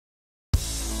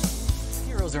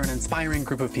Heroes are an inspiring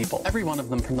group of people. Every one of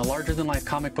them, from the larger-than-life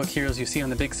comic book heroes you see on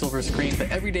the big silver screen,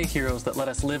 to everyday heroes that let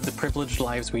us live the privileged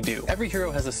lives we do. Every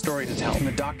hero has a story to tell, from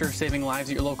the doctor saving lives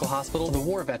at your local hospital, to the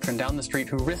war veteran down the street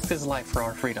who risked his life for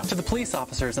our freedom, to the police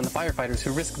officers and the firefighters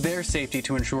who risk their safety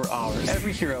to ensure ours.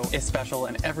 Every hero is special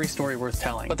and every story worth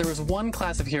telling. But there is one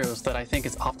class of heroes that I think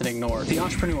is often ignored: the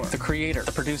entrepreneur, the creator,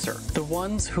 the producer. The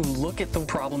ones who look at the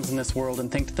problems in this world and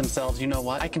think to themselves, you know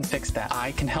what, I can fix that.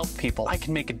 I can help people. I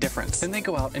can make a difference. Then they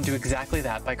go out and do exactly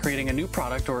that by creating a new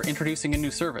product or introducing a new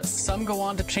service. Some go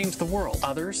on to change the world.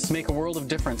 Others make a world of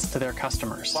difference to their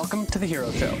customers. Welcome to The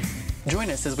Hero Show. Join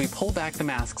us as we pull back the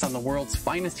masks on the world's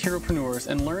finest heropreneurs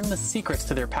and learn the secrets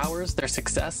to their powers, their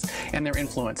success, and their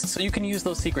influence, so you can use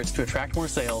those secrets to attract more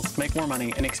sales, make more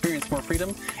money, and experience more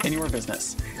freedom in your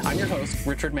business. I'm your host,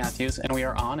 Richard Matthews, and we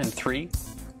are on in 3,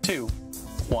 2,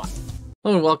 1.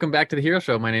 Hello and welcome back to The Hero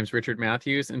Show. My name is Richard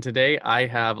Matthews, and today I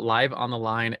have live on the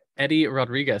line Eddie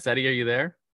Rodriguez. Eddie, are you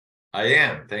there? I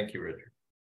am. Thank you, Richard.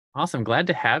 Awesome. Glad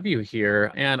to have you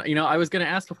here. And, I was going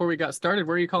to ask before we got started,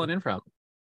 where are you calling in from?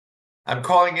 I'm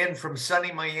calling in from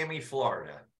sunny Miami,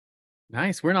 Florida.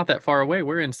 Nice. We're not that far away.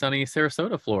 We're in sunny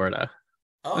Sarasota, Florida.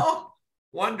 Oh,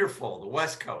 wonderful. The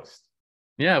West Coast.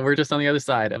 Yeah, we're just on the other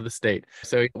side of the state.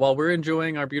 So while we're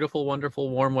enjoying our beautiful, wonderful,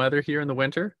 warm weather here in the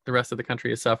winter, the rest of the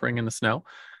country is suffering in the snow.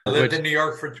 I lived in New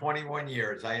York for 21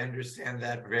 years. I understand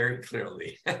that very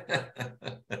clearly.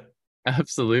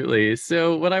 Absolutely.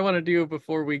 So what I want to do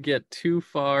before we get too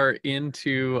far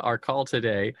into our call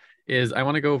today is I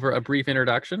want to go over a brief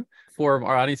introduction for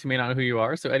our audience who may not know who you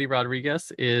are. So Eddie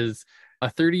Rodriguez is a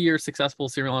 30-year successful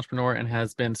serial entrepreneur and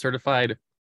has been certified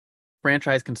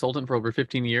franchise consultant for over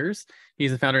 15 years.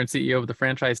 He's the founder and CEO of the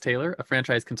Franchise Tailor, a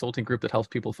franchise consulting group that helps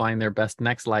people find their best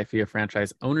next life via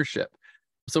franchise ownership.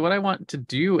 So what I want to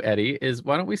do, Eddie, is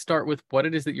why don't we start with what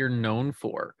it is that you're known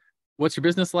for? What's your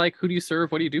business like? Who do you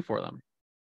serve? What do you do for them?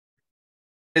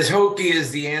 As hokey as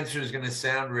the answer is going to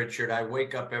sound, Richard, I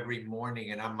wake up every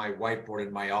morning and on my whiteboard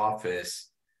in my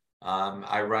office,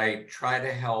 I write, try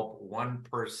to help one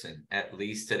person at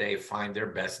least today find their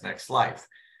best next life.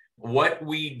 What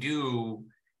we do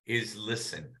is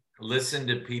listen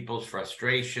to people's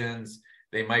frustrations.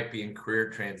 They might be in career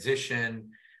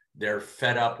transition. They're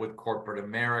fed up with corporate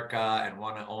America and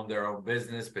want to own their own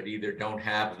business, but either don't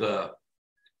have the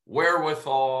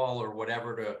wherewithal or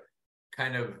whatever to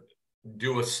kind of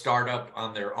do a startup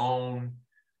on their own.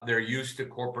 They're used to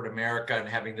corporate America and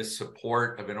having the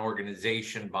support of an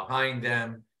organization behind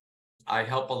them. I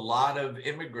help a lot of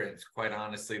immigrants, quite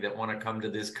honestly, that want to come to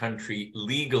this country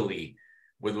legally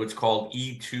with what's called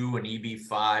E2 and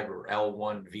EB5 or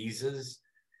L1 visas.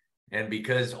 And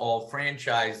because all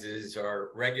franchises are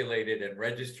regulated and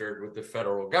registered with the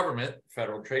federal government,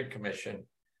 Federal Trade Commission,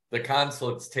 the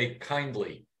consulates take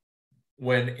kindly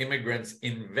when immigrants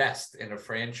invest in a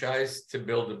franchise to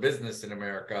build a business in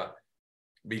America,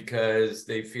 because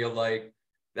they feel like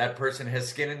that person has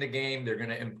skin in the game. They're going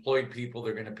to employ people.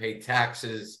 They're going to pay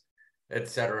taxes, et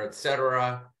cetera, et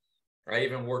cetera. I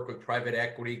even work with private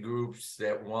equity groups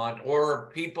that want, or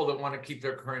people that want to keep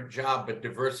their current job but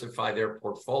diversify their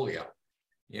portfolio.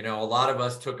 A lot of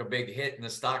us took a big hit in the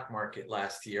stock market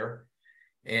last year,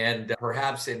 and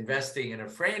perhaps investing in a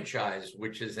franchise,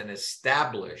 which is an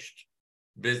established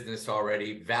business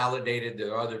already, validated,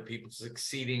 there are other people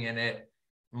succeeding in it,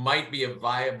 might be a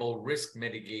viable risk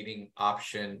mitigating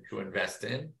option to invest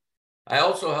in. I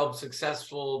also help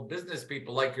successful business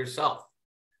people like yourself,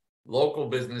 local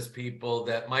business people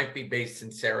that might be based in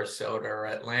Sarasota or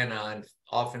Atlanta and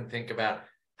often think about,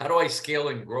 how do I scale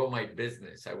and grow my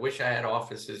business? I wish I had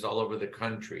offices all over the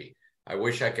country. I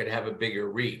wish I could have a bigger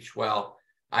reach. Well,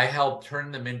 I help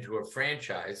turn them into a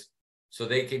franchise so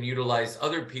they can utilize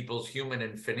other people's human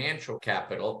and financial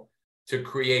capital to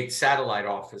create satellite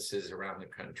offices around the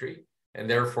country and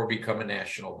therefore become a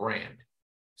national brand.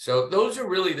 So those are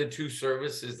really the two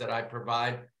services that I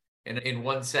provide. And in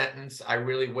one sentence, I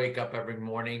really wake up every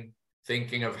morning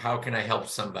thinking of how can I help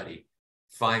somebody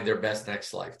find their best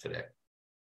next life today.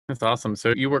 That's awesome.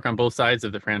 So you work on both sides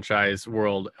of the franchise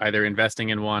world, either investing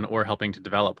in one or helping to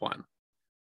develop one.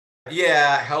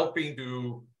 Yeah, helping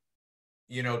to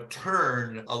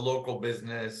turn a local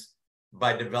business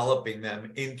by developing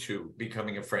them into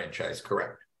becoming a franchise,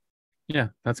 correct? Yeah,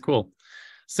 that's cool.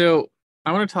 So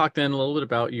I want to talk then a little bit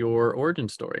about your origin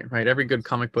story, right? Every good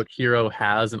comic book hero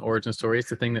has an origin story. It's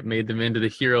the thing that made them into the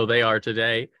hero they are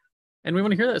today. And we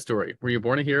want to hear that story. Were you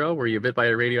born a hero? Were you bit by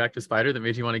a radioactive spider that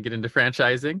made you want to get into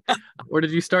franchising? Or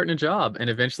did you start in a job and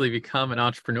eventually become an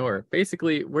entrepreneur?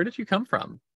 Basically, where did you come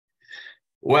from?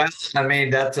 Well,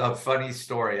 that's a funny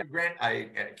story. Grant, I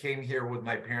came here with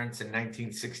my parents in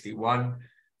 1961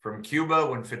 from Cuba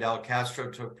when Fidel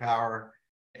Castro took power.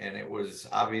 And it was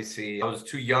obviously, I was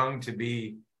too young to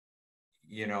be,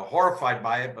 horrified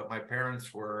by it, but my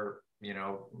parents were,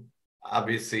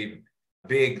 obviously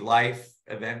big life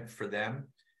event for them.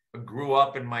 I grew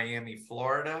up in Miami,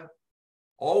 Florida.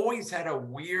 Always had a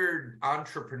weird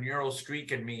entrepreneurial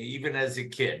streak in me, even as a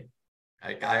kid.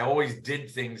 I always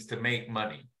did things to make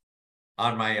money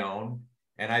on my own.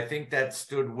 And I think that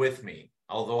stood with me.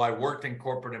 Although I worked in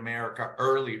corporate America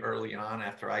early on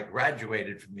after I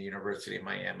graduated from the University of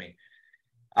Miami,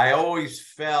 I always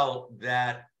felt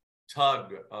that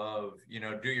tug of,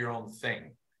 do your own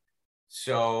thing.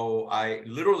 So I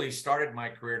literally started my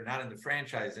career not in the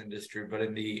franchise industry, but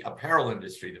in the apparel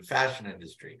industry, the fashion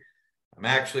industry. I'm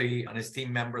actually an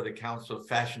esteemed member of the Council of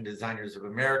Fashion Designers of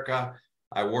America.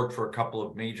 I worked for a couple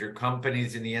of major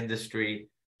companies in the industry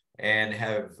and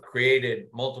have created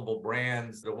multiple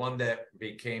brands. The one that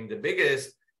became the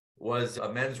biggest was a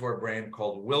menswear brand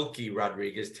called Wilkie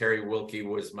Rodriguez. Terry Wilkie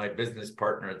was my business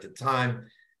partner at the time.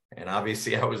 And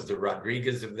obviously I was the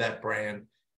Rodriguez of that brand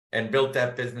and built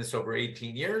that business over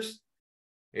 18 years.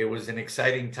 It was an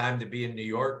exciting time to be in New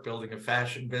York, building a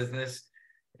fashion business,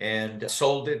 and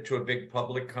sold it to a big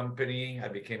public company. I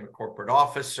became a corporate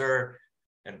officer.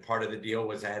 And part of the deal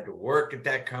was I had to work at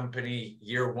that company.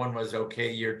 Year one was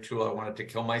okay. Year two, I wanted to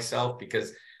kill myself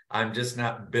because I'm just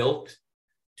not built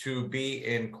to be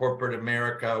in corporate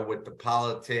America with the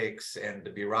politics and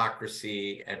the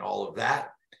bureaucracy and all of that.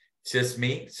 It's just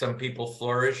me. Some people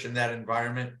flourish in that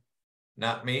environment,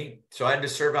 not me. So I had to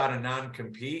serve out a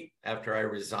non-compete after I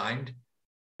resigned,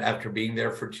 after being there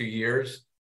for 2 years,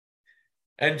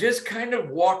 and just kind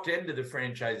of walked into the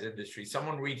franchise industry.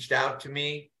 Someone reached out to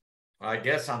me, I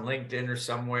guess on LinkedIn or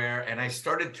somewhere, and I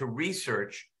started to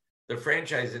research the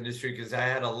franchise industry because I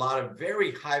had a lot of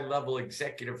very high-level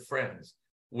executive friends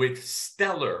with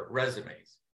stellar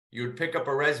resumes. You would pick up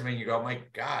a resume and you go, oh my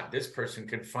God, this person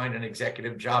could find an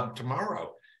executive job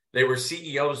tomorrow. They were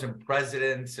CEOs and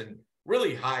presidents and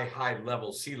really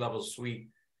high-level, C-level suite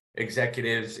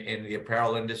executives in the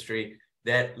apparel industry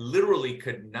that literally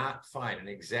could not find an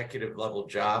executive level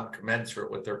job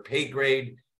commensurate with their pay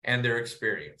grade and their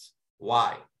experience.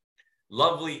 Why?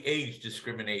 Lovely age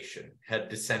discrimination had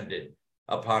descended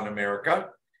upon America.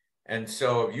 And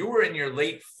so if you were in your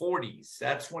late 40s,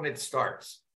 that's when it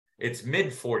starts. It's mid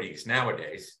 40s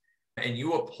nowadays, and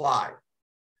you apply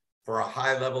for a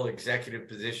high-level executive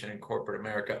position in corporate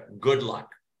America, good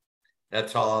luck.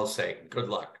 That's all I'll say, good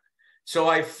luck. So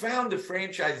I found the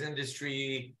franchise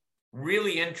industry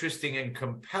really interesting and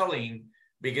compelling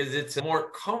because it's a more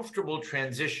comfortable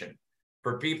transition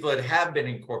for people that have been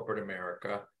in corporate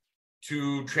America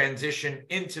to transition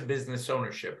into business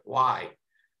ownership. Why?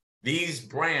 These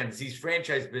brands, these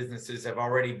franchise businesses have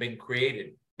already been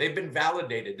created. They've been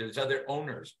validated. There's other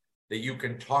owners that you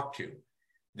can talk to.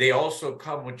 They also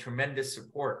come with tremendous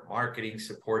support, marketing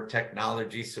support,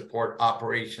 technology support,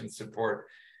 operations support.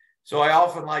 So I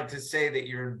often like to say that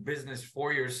you're in business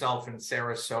for yourself in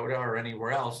Sarasota or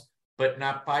anywhere else, but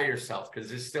not by yourself, because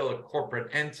there's still a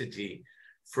corporate entity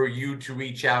for you to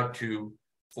reach out to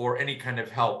for any kind of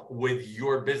help with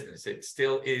your business. It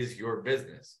still is your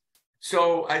business.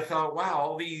 So I thought, wow,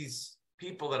 all these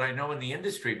people that I know in the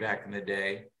industry back in the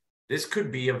day, this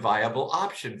could be a viable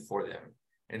option for them.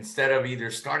 Instead of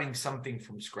either starting something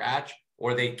from scratch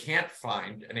or they can't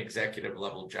find an executive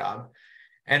level job.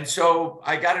 And so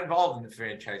I got involved in the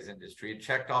franchise industry. It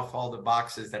checked off all the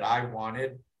boxes that I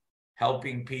wanted,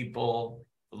 helping people,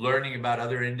 learning about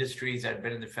other industries. I'd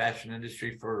been in the fashion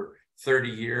industry for 30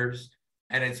 years,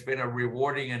 and it's been a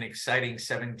rewarding and exciting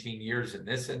 17 years in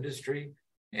this industry.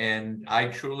 And I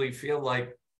truly feel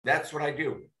like that's what I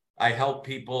do. I help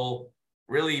people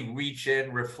really reach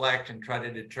in, reflect, and try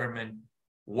to determine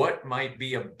what might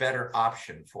be a better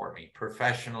option for me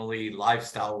professionally,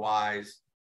 lifestyle-wise,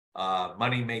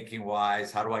 money-making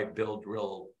wise. How do I build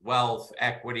real wealth,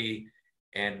 equity?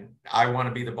 And I want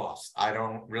to be the boss. I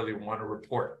don't really want to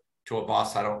report to a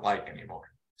boss I don't like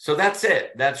anymore. So that's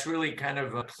it. That's really kind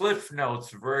of a Cliff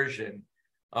Notes version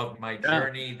of my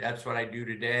journey. That's what I do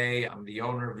today. I'm the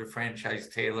owner of the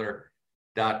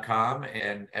FranchiseTailor.com.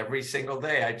 And every single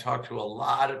day I talk to a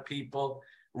lot of people,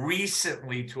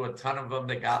 recently to a ton of them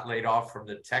that got laid off from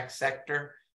the tech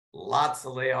sector. Lots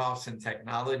of layoffs in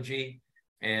technology.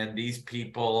 And these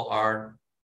people are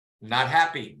not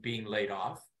happy being laid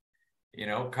off. You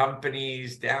know,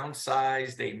 companies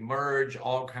downsize, they merge,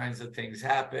 all kinds of things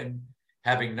happen,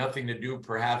 having nothing to do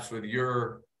perhaps with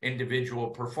your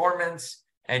individual performance,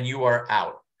 and you are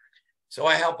out. So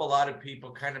I help a lot of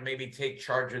people kind of maybe take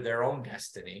charge of their own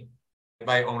destiny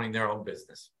by owning their own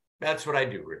business. That's what I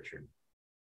do, Richard.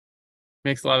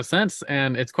 Makes a lot of sense.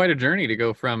 And it's quite a journey to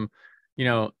go from,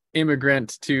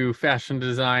 immigrant to fashion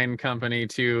design company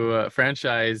to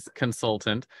franchise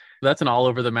consultant. That's an all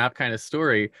over the map kind of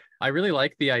story. I really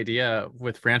like the idea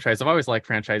with franchise. I've always liked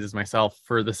franchises myself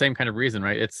for the same kind of reason,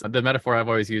 right? It's the metaphor I've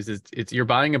always used is it's you're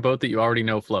buying a boat that you already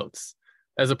know floats,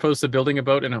 as opposed to building a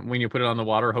boat and when you put it on the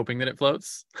water, hoping that it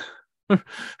floats.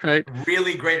 Right?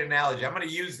 Really great analogy. I'm going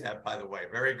to use that, by the way.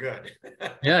 Very good.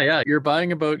 Yeah, yeah. You're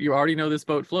buying a boat. You already know this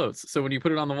boat floats. So when you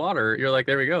put it on the water, you're like,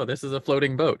 there we go. This is a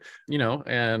floating boat,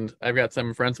 And I've got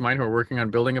some friends of mine who are working on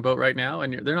building a boat right now,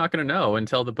 and they're not going to know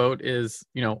until the boat is,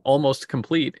 almost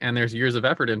complete and there's years of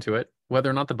effort into it, whether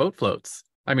or not the boat floats.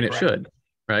 I mean, it Correct. should,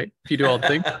 right? If you do all the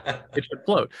things, it should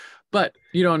float. But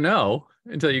you don't know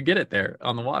until you get it there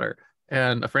on the water.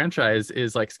 And a franchise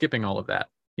is like skipping all of that.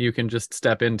 You can just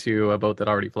step into a boat that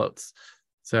already floats.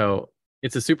 So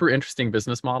it's a super interesting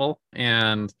business model.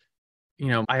 And,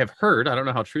 I have heard, I don't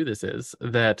know how true this is,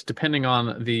 that depending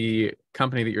on the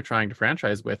company that you're trying to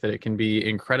franchise with, that it can be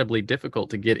incredibly difficult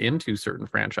to get into certain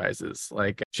franchises.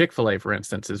 Like Chick-fil-A, for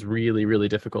instance, is really, really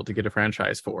difficult to get a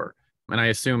franchise for. And I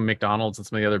assume McDonald's and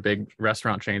some of the other big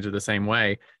restaurant chains are the same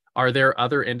way. Are there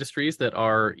other industries that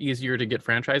are easier to get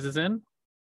franchises in?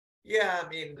 Yeah, I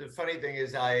mean, the funny thing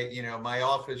is my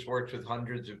office works with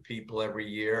hundreds of people every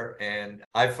year, and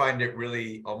I find it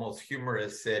really almost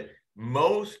humorous that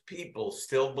most people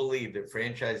still believe that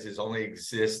franchises only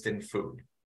exist in food.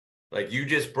 Like you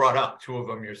just brought up two of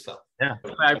them yourself. Yeah,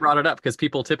 I brought it up because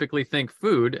people typically think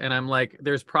food, and I'm like,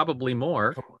 there's probably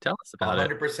more. Tell us about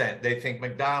it. 100%. They think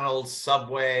McDonald's,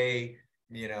 Subway,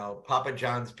 Papa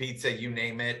John's Pizza, you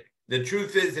name it. The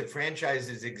truth is that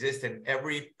franchises exist in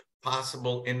every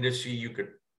possible industry you could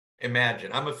imagine.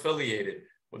 I'm affiliated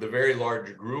with a very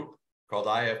large group called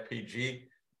IFPG.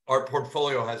 Our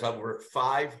portfolio has over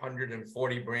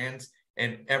 540 brands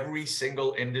in every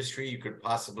single industry you could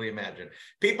possibly imagine.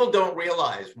 People don't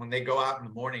realize when they go out in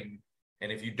the morning,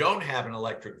 and if you don't have an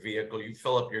electric vehicle, you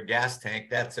fill up your gas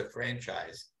tank, that's a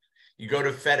franchise. You go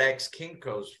to FedEx,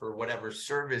 Kinko's for whatever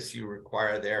service you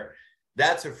require there,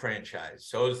 that's a franchise.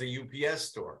 So is the UPS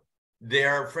store.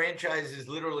 There are franchises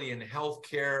literally in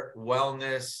healthcare,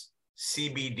 wellness,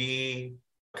 CBD,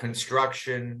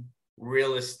 construction,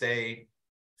 real estate,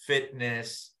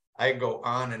 fitness. I go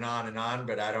on and on and on,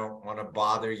 but I don't want to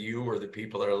bother you or the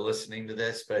people that are listening to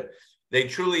this, but they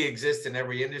truly exist in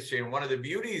every industry. And one of the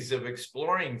beauties of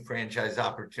exploring franchise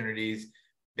opportunities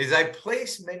is I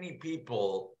place many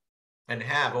people and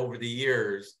have over the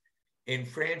years in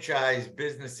franchise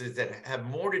businesses that have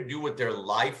more to do with their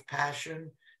life passion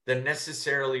than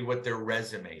necessarily what their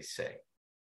resumes say.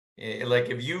 Like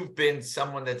if you've been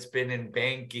someone that's been in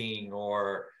banking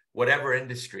or whatever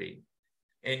industry,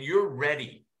 and you're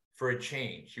ready for a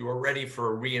change, you are ready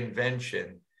for a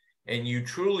reinvention, and you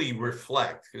truly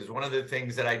reflect, because one of the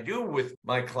things that I do with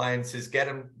my clients is get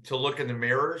them to look in the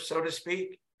mirror, so to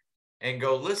speak, and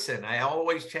go, listen, I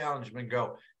always challenge them and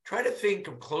go, try to think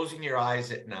of closing your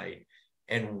eyes at night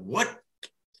and what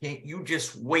can't you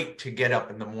just wait to get up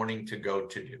in the morning to go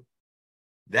to do?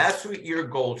 That's what your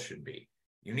goal should be.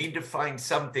 You need to find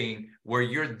something where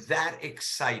you're that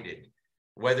excited,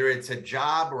 whether it's a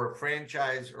job or a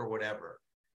franchise or whatever.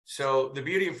 So the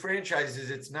beauty of franchise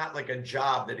is it's not like a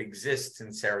job that exists in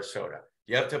Sarasota.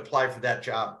 You have to apply for that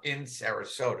job in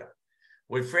Sarasota.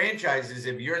 With franchises,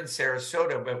 if you're in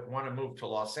Sarasota but want to move to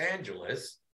Los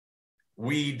Angeles,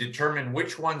 we determine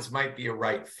which ones might be a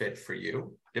right fit for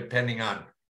you, depending on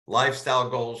lifestyle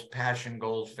goals, passion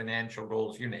goals, financial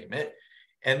goals, you name it.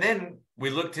 And then we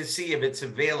look to see if it's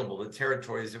available, the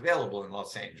territory is available in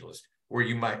Los Angeles, where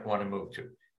you might want to move to.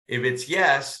 If it's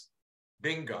yes,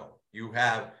 bingo, you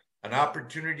have an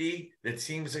opportunity that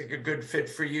seems like a good fit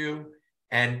for you,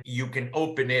 and you can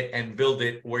open it and build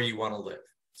it where you want to live.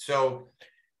 So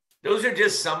those are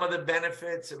just some of the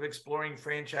benefits of exploring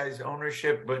franchise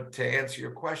ownership. But to answer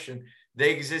your question,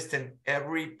 they exist in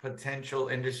every potential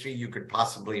industry you could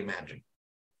possibly imagine.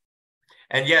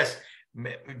 And yes,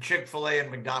 Chick-fil-A and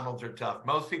McDonald's are tough.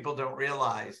 Most people don't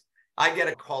realize. I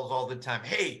get calls all the time.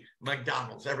 Hey,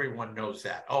 McDonald's, everyone knows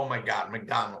that. Oh my God,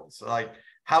 McDonald's, like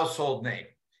household name.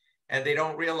 And they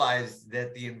don't realize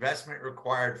that the investment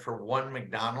required for one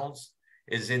McDonald's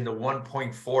is in the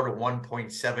 $1.4 to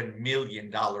 $1.7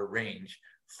 million range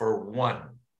for one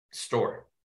store.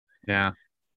 Yeah.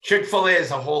 Chick-fil-A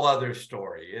is a whole other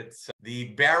story. It's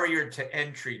the barrier to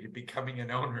entry to becoming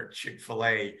an owner at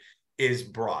Chick-fil-A is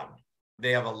broad.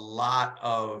 They have a lot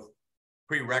of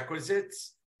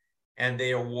prerequisites, and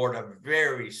they award a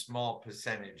very small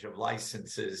percentage of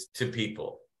licenses to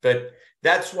people. But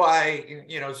that's why,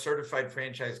 certified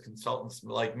franchise consultants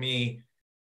like me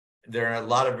There are a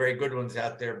lot of very good ones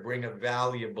out there, bring a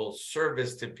valuable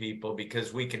service to people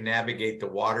because we can navigate the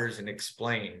waters and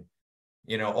explain,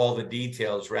 all the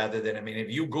details rather than,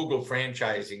 if you Google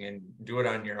franchising and do it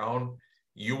on your own,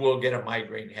 you will get a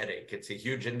migraine headache. It's a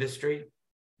huge industry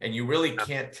and you really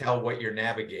can't tell what you're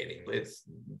navigating. It's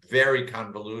very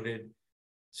convoluted.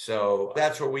 So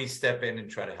that's where we step in and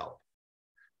try to help.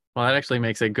 Well, that actually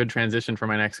makes a good transition for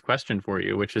my next question for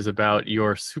you, which is about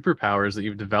your superpowers that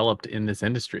you've developed in this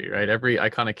industry, right? Every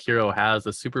iconic hero has a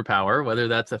superpower, whether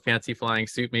that's a fancy flying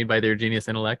suit made by their genius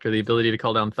intellect or the ability to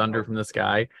call down thunder from the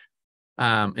sky.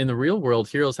 In the real world,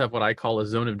 heroes have what I call a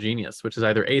zone of genius, which is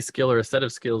either a skill or a set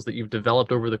of skills that you've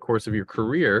developed over the course of your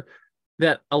career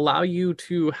that allow you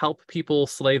to help people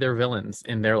slay their villains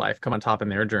in their life, come on top in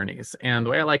their journeys. And the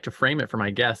way I like to frame it for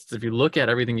my guests, if you look at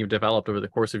everything you've developed over the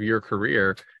course of your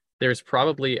career, there's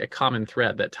probably a common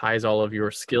thread that ties all of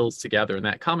your skills together. And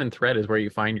that common thread is where you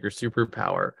find your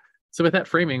superpower. So with that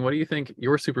framing, what do you think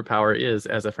your superpower is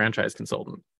as a franchise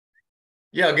consultant?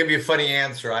 Yeah, I'll give you a funny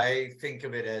answer. I think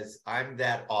of it as I'm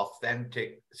that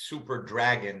authentic super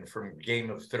dragon from Game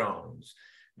of Thrones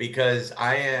because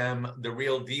I am the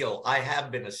real deal. I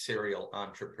have been a serial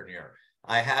entrepreneur.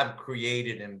 I have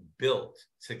created and built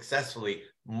successfully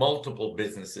multiple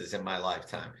businesses in my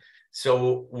lifetime.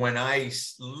 So when I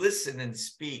listen and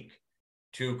speak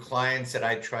to clients that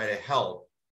I try to help,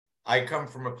 I come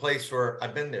from a place where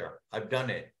I've been there. I've done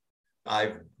it.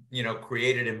 I've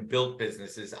created and built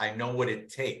businesses. I know what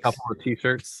it takes. Couple of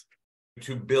t-shirts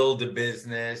to build a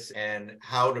business and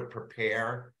how to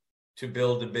prepare to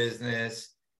build a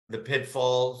business, the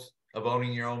pitfalls of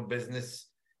owning your own business,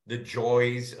 the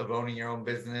joys of owning your own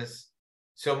business.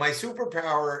 So my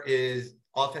superpower is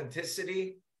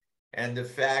authenticity and the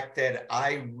fact that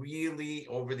I really,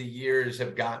 over the years,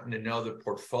 have gotten to know the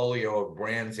portfolio of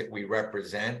brands that we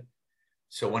represent.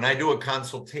 So when I do a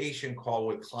consultation call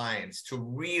with clients to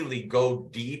really go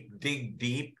deep, dig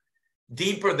deep,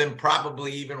 deeper than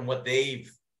probably even what they've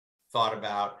thought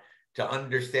about to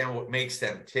understand what makes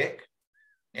them tick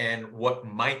and what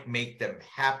might make them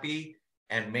happy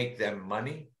and make them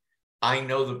money. I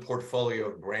know the portfolio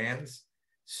of brands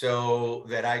so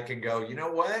that I can go, you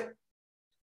know what?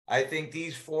 I think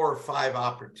these 4 or 5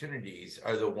 opportunities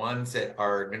are the ones that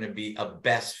are going to be a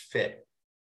best fit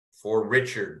for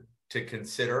Richard to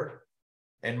consider.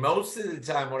 And most of the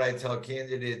time, what I tell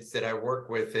candidates that I work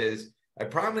with is, I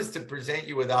promise to present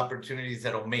you with opportunities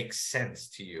that'll make sense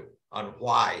to you on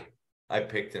why I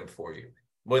picked them for you.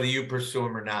 Whether you pursue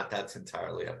them or not, that's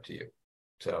entirely up to you.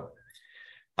 So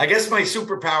I guess my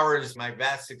superpower is my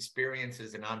vast experience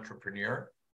as an entrepreneur.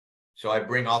 So I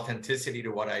bring authenticity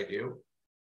to what I do.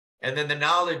 And then the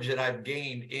knowledge that I've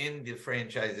gained in the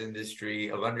franchise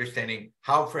industry of understanding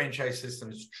how franchise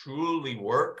systems truly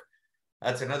work.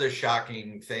 That's another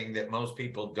shocking thing that most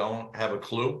people don't have a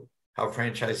clue how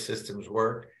franchise systems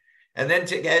work. And then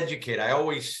to educate, I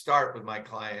always start with my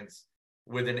clients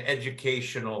with an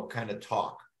educational kind of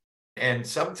talk. And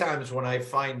sometimes when I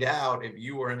find out if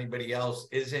you or anybody else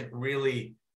isn't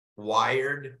really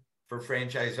wired for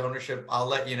franchise ownership, I'll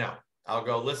let you know. I'll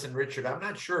go, listen, Richard, I'm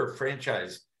not sure if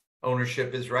franchise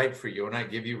ownership is right for you. And I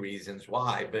give you reasons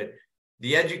why. But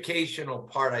the educational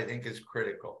part, I think, is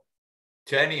critical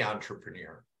to any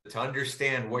entrepreneur to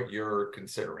understand what you're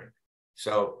considering.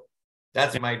 So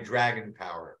that's my dragon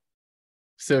power.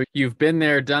 So you've been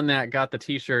there, done that, got the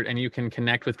t-shirt, and you can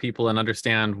connect with people and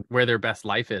understand where their best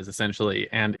life is, essentially,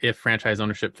 and if franchise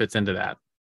ownership fits into that.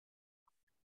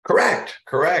 Correct.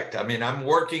 I'm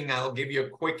working, I'll give you a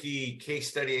quickie case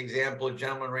study example. A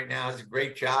gentleman right now has a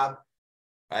great job,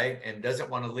 right? And doesn't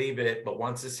want to leave it, but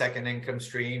wants a second income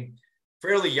stream.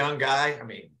 Fairly young guy.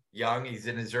 Young, he's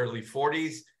in his early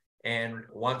 40s and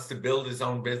wants to build his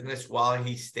own business while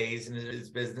he stays in his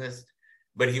business.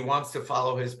 But he wants to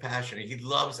follow his passion. He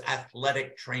loves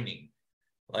athletic training.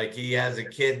 Like he has a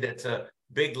kid that's a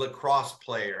big lacrosse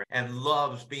player and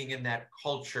loves being in that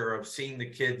culture of seeing the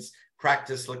kids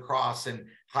practice lacrosse and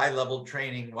high-level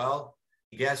training. Well,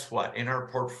 guess what? In our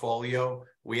portfolio,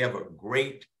 we have a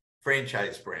great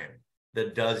franchise brand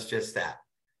that does just that.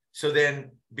 So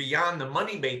then beyond the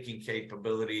money-making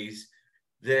capabilities,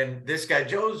 then this guy,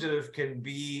 Joseph, can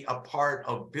be a part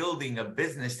of building a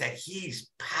business that he's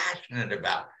passionate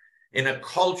about in a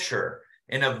culture,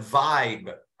 in a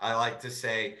vibe, I like to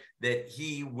say, that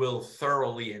he will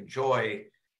thoroughly enjoy.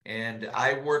 And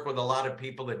I work with a lot of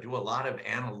people that do a lot of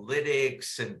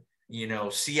analytics and,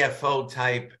 CFO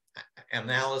type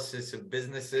analysis of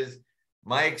businesses.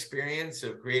 My experience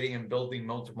of creating and building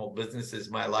multiple businesses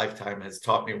in my lifetime has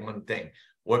taught me one thing.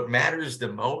 What matters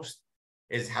the most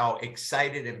is how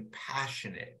excited and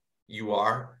passionate you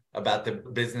are about the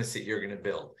business that you're going to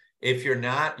build. If you're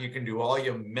not, you can do all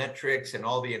your metrics and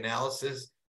all the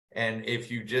analysis. And if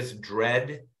you just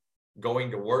dread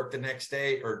going to work the next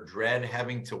day or dread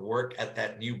having to work at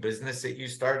that new business that you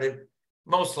started,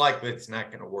 most likely it's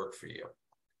not going to work for you.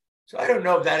 So I don't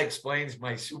know if that explains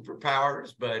my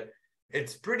superpowers, but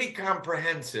it's pretty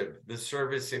comprehensive, the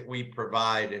service that we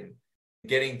provide and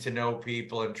getting to know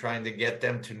people and trying to get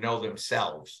them to know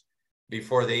themselves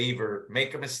before they either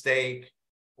make a mistake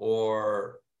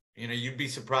or, you'd be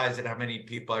surprised at how many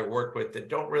people I work with that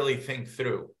don't really think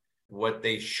through what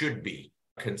they should be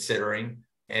considering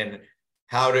and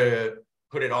how to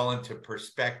put it all into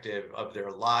perspective of their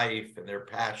life and their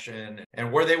passion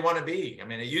and where they want to be. I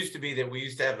mean, it used to be that we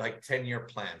used to have like 10-year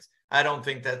plans. I don't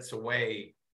think that's the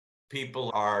way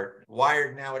people are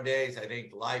wired nowadays. I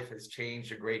think life has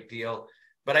changed a great deal,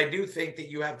 but I do think that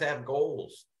you have to have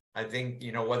goals. I think,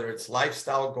 whether it's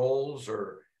lifestyle goals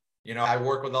or, I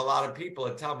work with a lot of people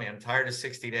that tell me I'm tired of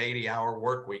 60 to 80 hour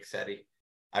work weeks, Eddie.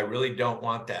 I really don't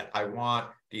want that.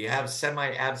 Do you have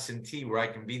semi-absentee where I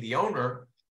can be the owner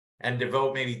and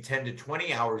devote maybe 10 to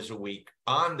 20 hours a week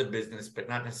on the business, but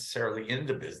not necessarily in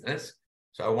the business.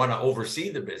 So I want to oversee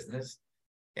the business.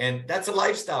 And that's a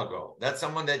lifestyle goal. That's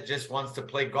someone that just wants to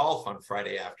play golf on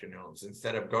Friday afternoons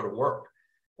instead of go to work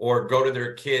or go to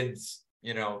their kids',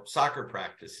 soccer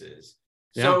practices.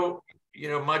 Yeah. So,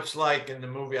 much like in the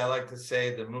movie, I like to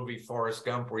say the movie Forrest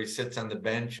Gump, where he sits on the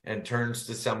bench and turns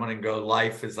to someone and go,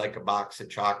 life is like a box of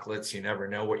chocolates. You never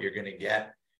know what you're going to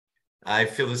get. I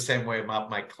feel the same way about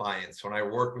my clients. When I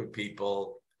work with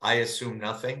people, I assume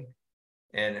nothing.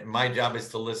 And my job is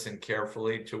to listen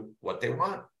carefully to what they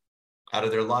want out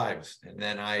of their lives. And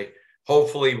then I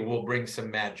hopefully will bring some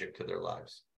magic to their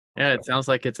lives. Yeah, it sounds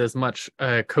like it's as much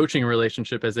a coaching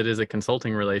relationship as it is a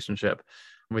consulting relationship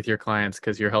with your clients,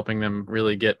 because you're helping them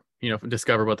really get,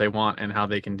 discover what they want and how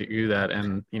they can do that.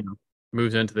 And,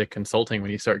 moves into the consulting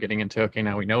when you start getting into, okay,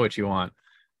 now we know what you want.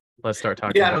 Let's start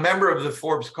talking. Yeah, I'm a member of the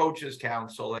Forbes Coaches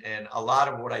Council, and a lot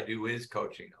of what I do is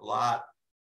coaching. A lot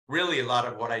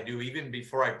of what I do, even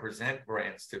before I present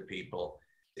grants to people,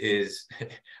 is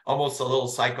almost a little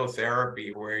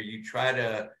psychotherapy where you try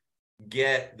to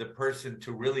get the person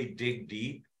to really dig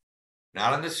deep,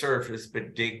 not on the surface,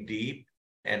 but dig deep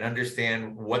and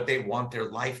understand what they want their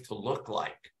life to look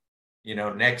like,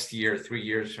 next year, 3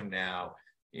 years from now.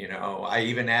 I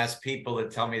even ask people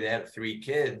that tell me they have 3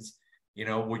 kids,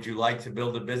 would you like to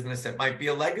build a business that might be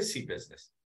a legacy business?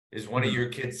 Is one of your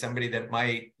kids somebody that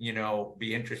might,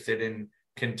 be interested in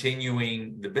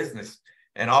continuing the business?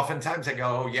 And oftentimes I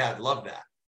go, oh yeah, I'd love that.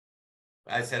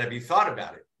 I said, have you thought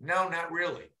about it? No, not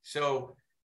really. So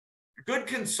good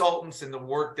consultants in the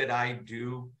work that I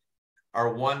do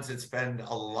are ones that spend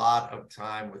a lot of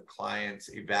time with clients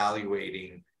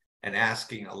evaluating and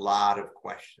asking a lot of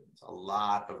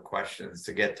questions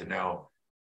to get to know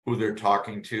who they're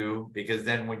talking to, because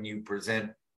then when you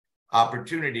present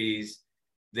opportunities,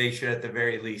 they should at the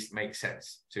very least make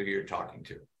sense to who you're talking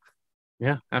to.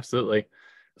 Yeah, absolutely.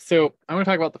 So I want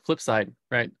to talk about the flip side,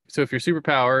 right? So if your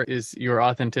superpower is your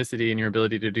authenticity and your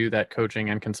ability to do that coaching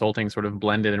and consulting sort of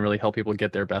blended and really help people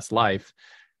get their best life,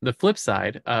 the flip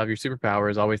side of your superpower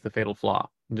is always the fatal flaw.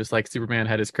 And just like Superman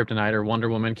had his kryptonite, or Wonder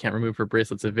Woman can't remove her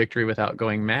bracelets of victory without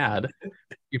going mad,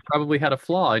 you've probably had a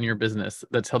flaw in your business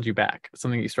that's held you back,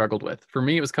 something you struggled with. For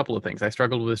me, it was a couple of things. I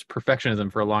struggled with this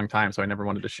perfectionism for a long time, so I never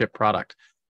wanted to ship product.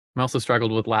 I also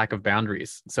struggled with lack of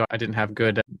boundaries. So I didn't have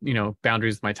good,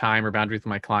 boundaries with my time or boundaries with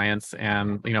my clients,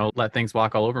 and, let things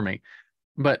walk all over me.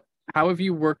 But how have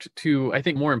you worked to, I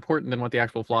think more important than what the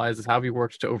actual flaw is how have you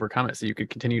worked to overcome it so you could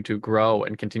continue to grow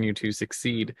and continue to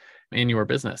succeed in your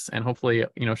business? And hopefully,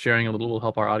 sharing a little will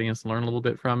help our audience learn a little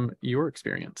bit from your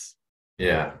experience.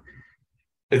 Yeah.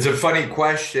 It's a funny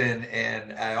question,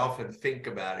 and I often think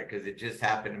about it because it just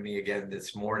happened to me again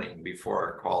this morning before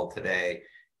our call today.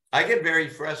 I get very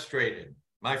frustrated.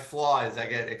 My flaw is I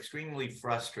get extremely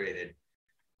frustrated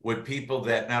with people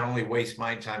that not only waste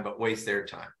my time, but waste their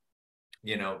time.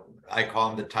 I call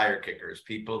them the tire kickers,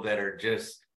 people that are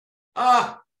just,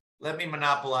 let me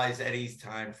monopolize Eddie's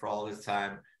time for all his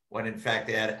time, when in fact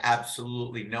they had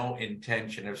absolutely no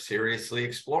intention of seriously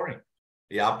exploring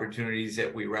the opportunities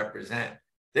that we represent.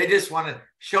 They just want to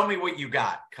show me what you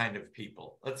got kind of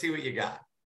people. Let's see what you got.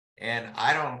 And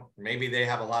maybe they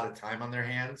have a lot of time on their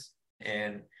hands.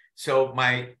 And so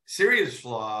my serious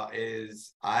flaw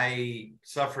is I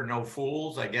suffer no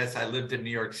fools. I guess I lived in New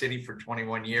York City for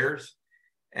 21 years.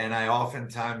 And I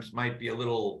oftentimes might be a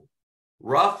little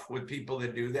rough with people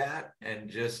that do that and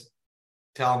just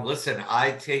tell them, listen,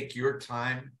 I take your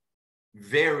time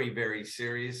very, very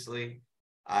seriously.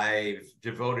 I've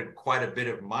devoted quite a bit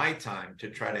of my time to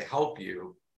try to help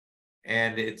you.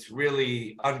 And it's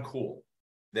really uncool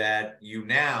that you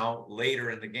now, later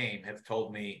in the game, have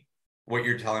told me what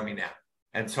you're telling me now.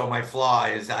 And so my flaw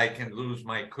is I can lose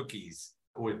my cookies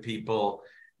with people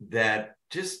that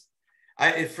just,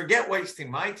 I forget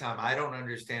wasting my time. I don't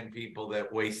understand people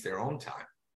that waste their own time.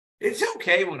 It's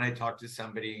okay when I talk to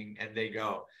somebody and they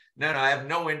go, no, I have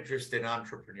no interest in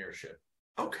entrepreneurship.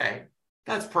 Okay,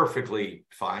 that's perfectly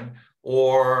fine.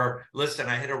 Or listen,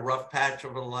 I hit a rough patch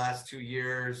over the last 2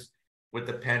 years with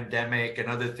the pandemic and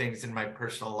other things in my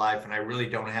personal life, and I really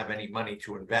don't have any money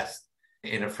to invest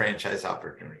in a franchise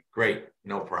opportunity. Great,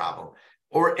 no problem.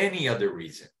 Or any other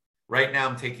reason. Right now,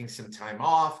 I'm taking some time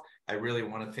off. I really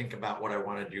want to think about what I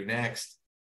want to do next.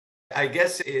 I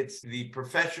guess it's the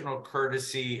professional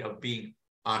courtesy of being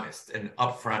honest and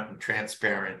upfront and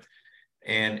transparent.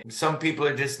 And some people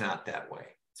are just not that way.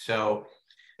 So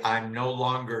I'm no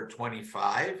longer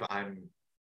 25. I'm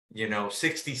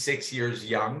 66 years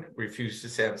young. Refuse to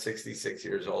say I'm 66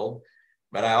 years old.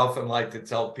 But I often like to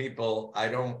tell people I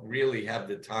don't really have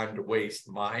the time to waste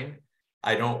mine.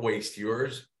 I don't waste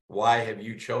yours. Why have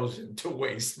you chosen to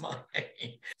waste mine?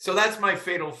 So that's my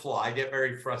fatal flaw. I get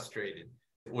very frustrated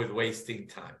with wasting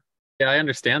time. Yeah, I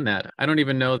understand that. I don't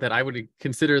even know that I would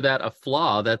consider that a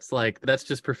flaw. That's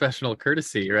just professional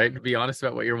courtesy, right? To be honest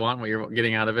about what you want, what you're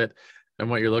getting out of it, and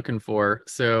what you're looking for.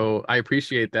 So I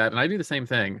appreciate that. And I do the same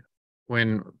thing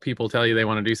when people tell you they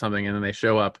want to do something and then they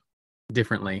show up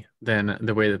differently than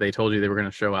the way that they told you they were going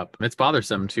to show up. It's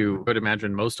bothersome to, I would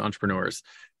imagine, most entrepreneurs.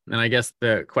 And I guess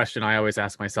the question I always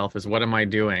ask myself is, what am I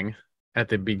doing at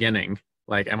the beginning?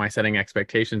 Like, am I setting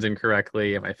expectations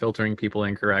incorrectly? Am I filtering people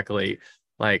incorrectly?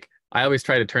 Like, I always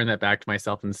try to turn that back to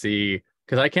myself and see,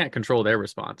 because I can't control their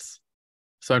response.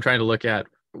 So I'm trying to look at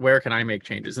where can I make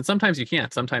changes? And sometimes you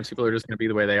can't. Sometimes people are just going to be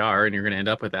the way they are, and you're going to end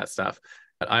up with that stuff.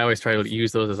 But I always try to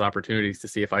use those as opportunities to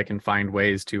see if I can find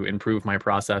ways to improve my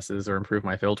processes or improve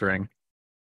my filtering.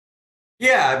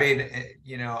 Yeah, I mean,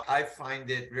 I find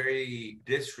it very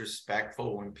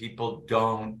disrespectful when people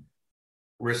don't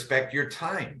respect your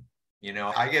time.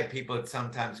 I get people that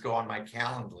sometimes go on my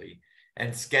Calendly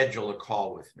and schedule a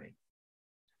call with me.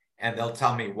 And they'll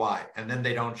tell me why. And then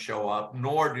they don't show up,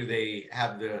 nor do they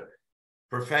have the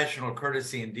professional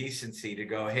courtesy and decency to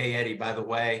go, hey, Eddie, by the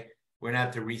way, we're going to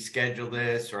have to reschedule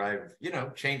this, or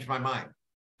I've, changed my mind.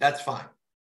 That's fine.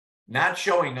 Not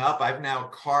showing up, I've now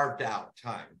carved out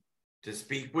time to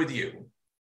speak with you.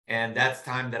 And that's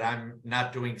time that I'm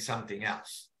not doing something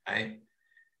else, right?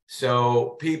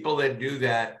 So people that do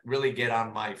that really get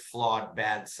on my flawed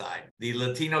bad side. The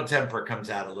Latino temper comes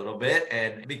out a little bit,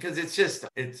 and because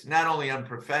it's not only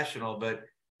unprofessional, but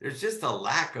there's just a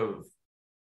lack of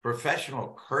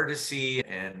professional courtesy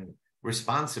and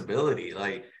responsibility.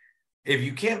 Like, if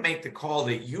you can't make the call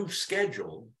that you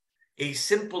scheduled, a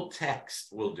simple text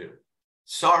will do.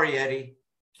 Sorry, Eddie,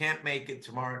 can't make it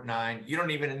tomorrow at 9. You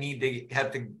don't even need to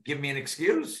have to give me an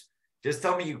excuse. Just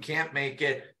tell me you can't make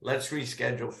it. Let's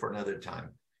reschedule for another time.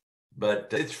 But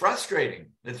it's frustrating.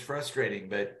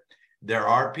 But there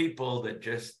are people that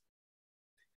just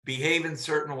behave in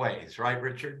certain ways, right,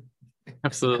 Richard?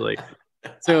 Absolutely.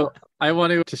 So I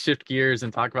want to shift gears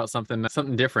and talk about something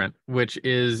different, which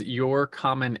is your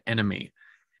common enemy.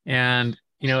 And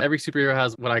every superhero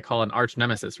has what I call an arch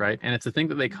nemesis, right? And it's a thing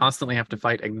that they constantly have to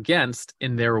fight against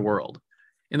in their world.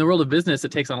 In the world of business,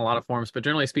 it takes on a lot of forms, but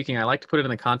generally speaking, I like to put it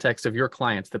in the context of your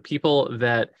clients, the people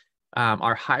that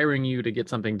are hiring you to get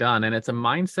something done. And it's a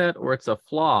mindset or it's a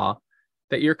flaw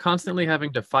that you're constantly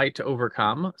having to fight to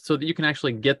overcome so that you can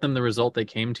actually get them the result they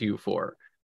came to you for.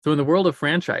 So in the world of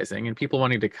franchising and people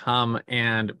wanting to come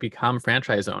and become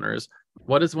franchise owners,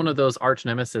 what is one of those arch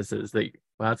nemesises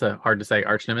that's hard to say,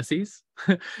 arch nemesis,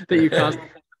 that you constantly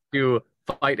have to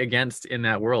fight against in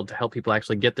that world to help people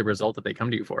actually get the result that they come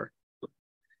to you for?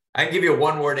 I can give you a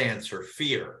one-word answer: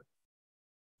 fear.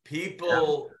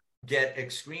 People get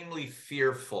extremely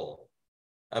fearful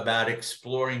about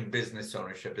exploring business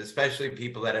ownership, especially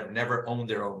people that have never owned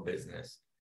their own business.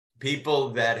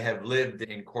 People that have lived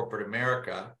in corporate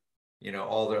America,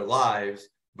 all their lives,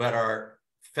 but are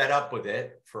fed up with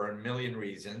it for a million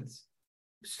reasons,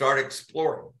 start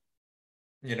exploring,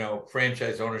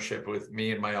 franchise ownership with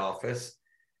me in my office.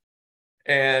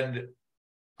 And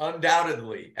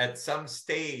undoubtedly, at some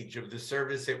stage of the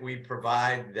service that we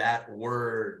provide, that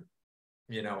word,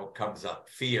 comes up: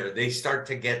 fear. They start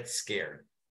to get scared.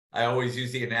 I always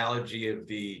use the analogy of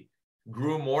the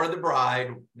groom or the bride,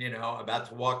 about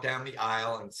to walk down the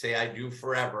aisle and say, I do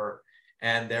forever.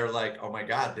 And they're like, oh my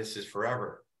God, this is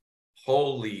forever.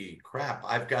 Holy crap.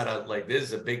 I've got to, this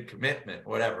is a big commitment,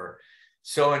 whatever.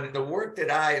 So in the work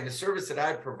in the service that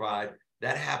I provide,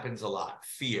 that happens a lot,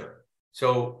 fear.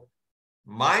 So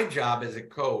my job as a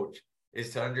coach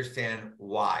is to understand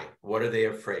why. What are they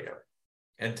afraid of?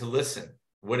 And to listen.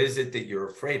 What is it that you're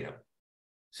afraid of?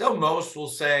 So most will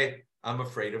say, I'm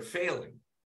afraid of failing,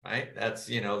 right? That's,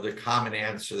 the common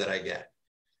answer that I get.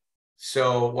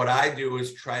 So what I do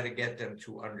is try to get them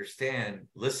to understand,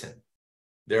 listen,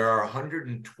 there are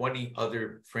 120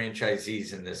 other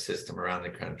franchisees in this system around the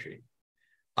country.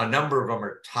 A number of them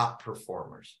are top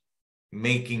performers,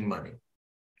 making money,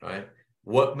 right?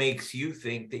 What makes you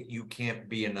think that you can't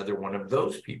be another one of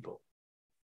those people?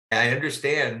 I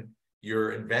understand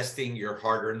you're investing your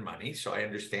hard-earned money, so I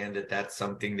understand that that's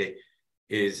something that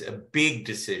is a big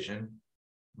decision.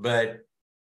 But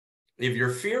if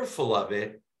you're fearful of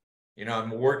it,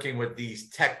 I'm working with these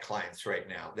tech clients right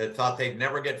now that thought they'd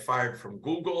never get fired from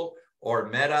Google or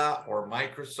Meta or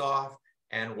Microsoft.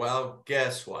 And well,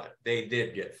 guess what? They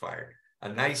did get fired. A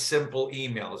nice, simple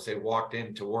email as they walked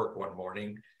into work one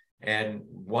morning, and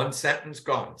one sentence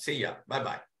gone. See ya.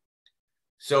 Bye-bye.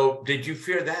 So did you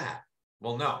fear that?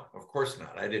 Well, no, of course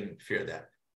not. I didn't fear that,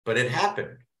 but it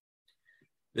happened.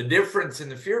 The difference in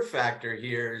the fear factor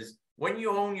here is when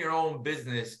you own your own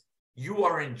business, you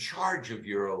are in charge of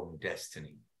your own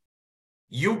destiny.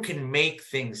 You can make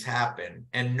things happen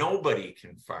and nobody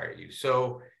can fire you.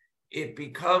 So it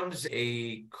becomes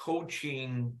a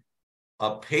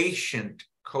patient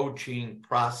coaching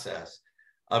process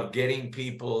of getting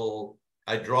people.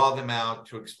 I draw them out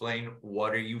to explain,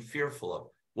 what are you fearful of?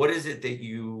 What is it that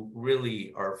you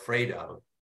really are afraid of?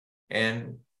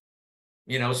 And,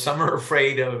 some are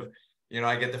afraid of,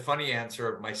 I get the funny answer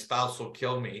of my spouse will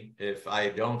kill me if I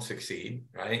don't succeed,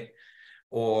 right?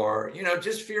 Or,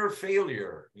 just fear of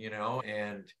failure,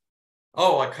 and,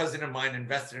 a cousin of mine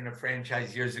invested in a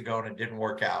franchise years ago and it didn't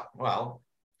work out. Well,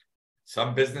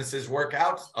 some businesses work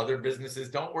out, other businesses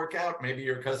don't work out. Maybe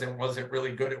your cousin wasn't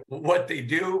really good at what they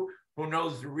do. Who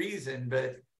knows the reason?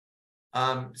 But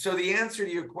so the answer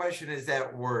to your question is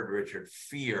that word, Richard,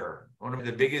 fear. One of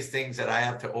the biggest things that I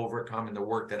have to overcome in the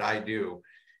work that I do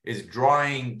is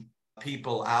drawing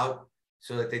people out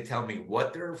so that they tell me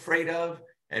what they're afraid of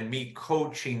and me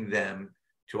coaching them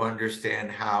to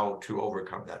understand how to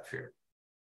overcome that fear.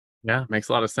 Yeah, makes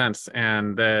a lot of sense.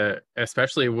 And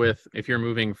especially if you're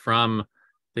moving from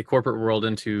the corporate world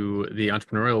into the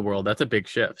entrepreneurial world, that's a big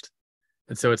shift.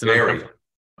 And so it's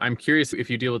I'm curious if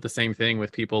you deal with the same thing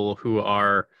with people who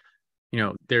are,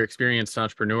 they're experienced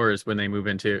entrepreneurs when they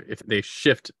if they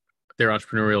shift their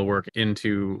entrepreneurial work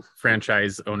into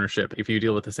franchise ownership, if you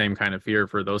deal with the same kind of fear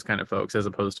for those kind of folks, as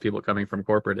opposed to people coming from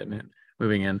corporate and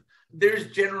moving in. There's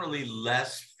generally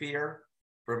less fear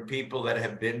from people that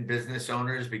have been business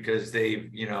owners because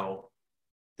they've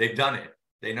done it.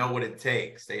 They know what it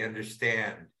takes. They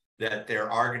understand that there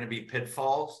are going to be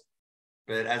pitfalls.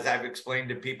 But as I've explained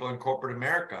to people in corporate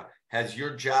America, has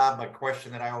your job, a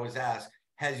question that I always ask,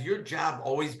 has your job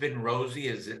always been rosy?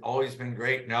 Has it always been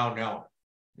great? No,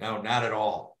 not at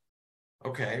all.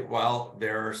 Okay, well,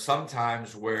 there are some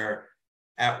times where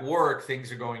at work,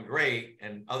 things are going great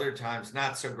and other times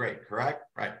not so great, correct?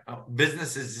 Right.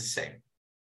 Business is the same.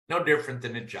 No different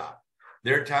than a job.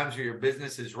 There are times where your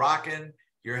business is rocking,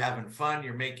 you're having fun,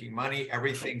 you're making money,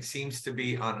 everything seems to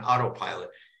be on autopilot.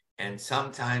 And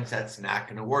sometimes that's not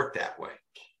going to work that way.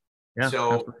 Yeah,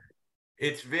 so absolutely.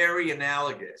 It's very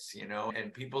analogous,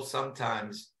 and people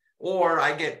sometimes, or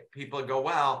I get people go,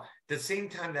 well, at the same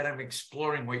time that I'm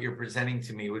exploring what you're presenting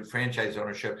to me with franchise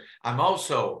ownership, I'm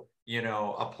also,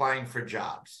 applying for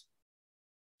jobs.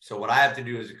 So what I have to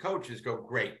do as a coach is go,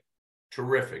 great,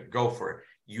 terrific, go for it.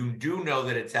 You do know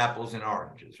that it's apples and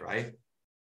oranges, right?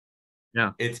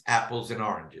 Yeah. It's apples and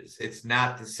oranges. It's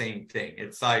not the same thing.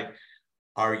 It's like,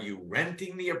 are you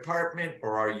renting the apartment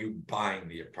or are you buying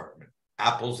the apartment?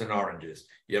 Apples and oranges.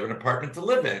 You have an apartment to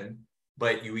live in,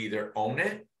 but you either own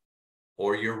it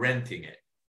or you're renting it.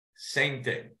 Same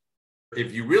thing.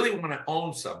 If you really want to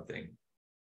own something,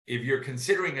 if you're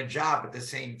considering a job at the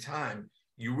same time,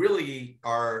 you really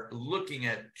are looking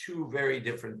at two very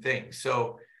different things.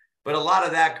 So, but a lot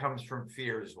of that comes from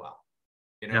fear as well.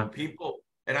 People,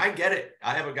 and I get it.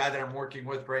 I have a guy that I'm working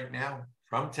with right now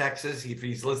from Texas. If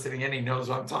he's listening in, he knows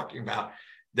what I'm talking about.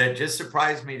 That just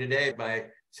surprised me today by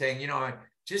saying, I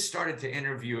just started to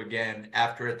interview again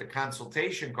after at the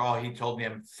consultation call, he told me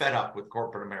I'm fed up with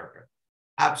corporate America.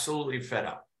 Absolutely fed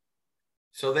up.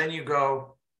 So then you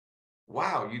go,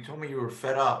 wow, you told me you were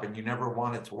fed up and you never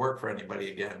wanted to work for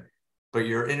anybody again, but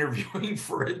you're interviewing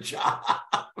for a job.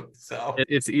 So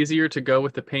it's easier to go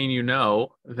with the pain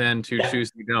than to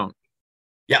choose you don't.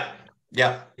 Yeah.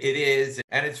 Yeah, it is.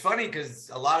 And it's funny because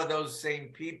a lot of those same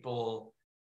people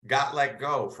got let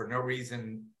go for no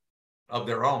reason of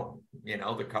their own.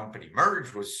 The company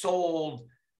merged, was sold,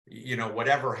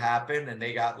 whatever happened, and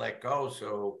they got let go.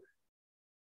 So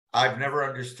I've never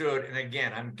understood. And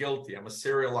again, I'm guilty. I'm a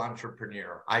serial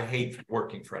entrepreneur. I hate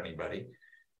working for anybody.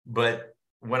 But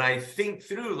when I think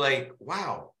through, like,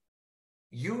 wow,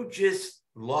 you just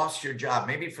lost your job,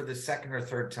 maybe for the second or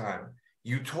third time.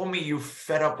 You told me you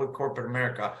fed up with corporate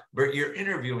America, but you're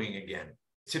interviewing again.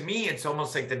 To me, it's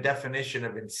almost like the definition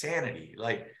of insanity.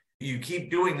 Like, you keep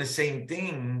doing the same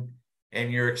thing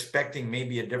and you're expecting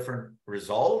maybe a different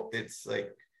result. It's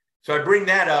like, so I bring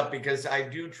that up because I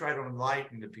do try to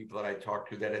enlighten the people that I talk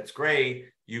to that it's great.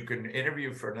 You can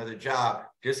interview for another job.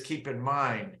 Just keep in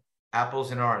mind, apples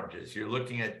and oranges. You're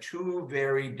looking at two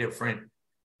very different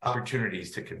opportunities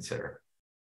to consider.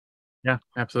 Yeah,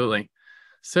 absolutely.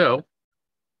 So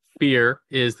fear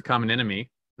is the common enemy.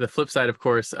 The flip side, of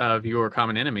course, of your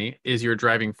common enemy is your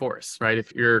driving force, right?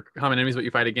 If your common enemy is what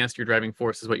you fight against, your driving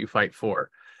force is what you fight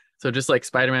for. So just like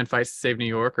Spider-Man fights to save New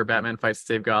York, or Batman fights to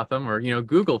save Gotham, or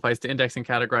Google fights to index and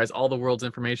categorize all the world's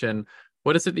information,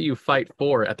 what is it that you fight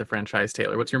for at the franchise,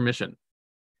 Taylor? What's your mission?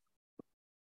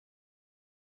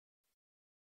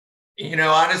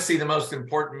 Honestly, the most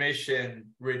important mission,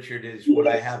 Richard, is what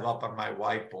I have up on my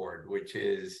whiteboard, which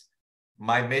is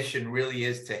my mission really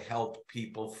is to help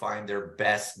people find their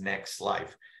best next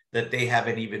life that they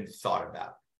haven't even thought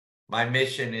about. My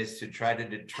mission is to try to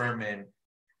determine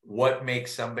what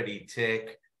makes somebody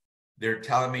tick. They're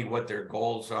telling me what their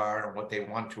goals are and what they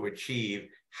want to achieve.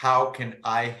 How can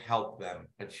I help them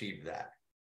achieve that?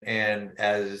 And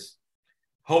as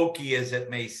hokey as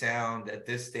it may sound, at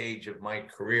this stage of my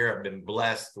career, I've been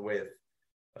blessed with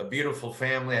a beautiful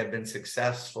family. I've been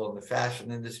successful in the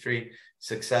fashion industry,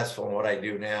 successful in what I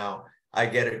do now. I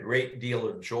get a great deal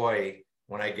of joy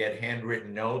when I get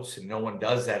handwritten notes, and no one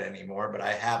does that anymore, but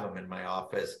I have them in my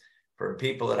office from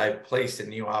people that I've placed in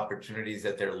new opportunities,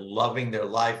 that they're loving their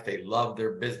life. They love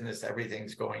their business.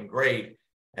 Everything's going great.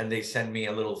 And they send me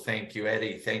a little thank you,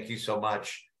 Eddie. Thank you so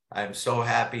much. I'm so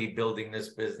happy building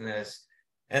this business.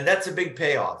 And that's a big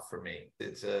payoff for me.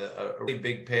 It's a really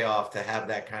big payoff to have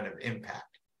that kind of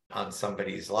impact on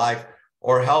somebody's life,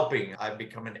 or helping. I've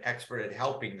become an expert at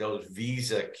helping those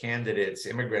visa candidates,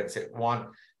 immigrants that want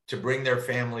to bring their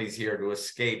families here to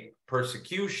escape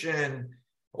persecution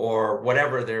or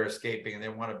whatever they're escaping, and they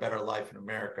want a better life in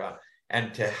America,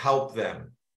 and to help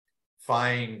them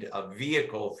find a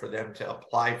vehicle for them to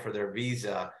apply for their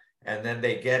visa. And then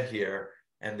they get here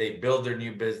and they build their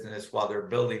new business while they're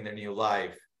building their new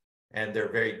life, and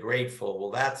they're very grateful.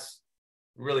 Well, that's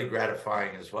really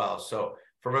gratifying as well. So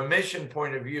from a mission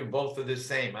point of view, both are the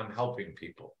same. I'm helping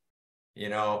people.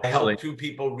 I helped two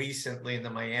people recently in the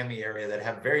Miami area that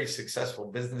have very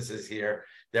successful businesses here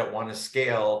that want to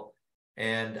scale,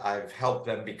 and I've helped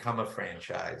them become a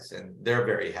franchise, and they're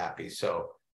very happy. So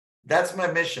that's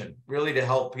my mission, really, to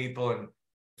help people and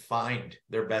find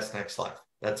their best next life.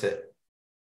 That's it.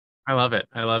 I love it.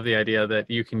 I love the idea that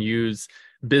you can use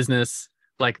business,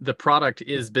 like the product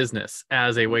is business,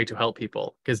 as a way to help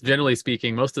people. Because generally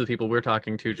speaking, most of the people we're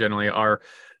talking to generally are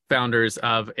founders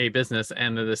of a business,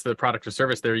 and the product or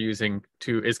service they're using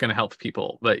is going to help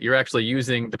people. But you're actually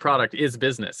using the product is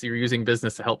business. You're using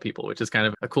business to help people, which is kind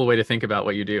of a cool way to think about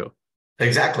what you do.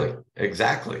 Exactly.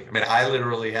 I mean, I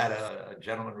literally had a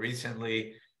gentleman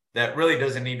recently that really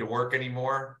doesn't need to work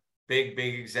anymore. Big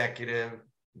executive,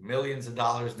 millions of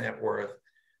dollars net worth,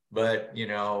 but,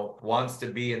 wants to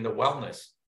be in the wellness,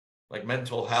 like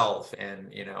mental health.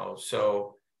 And,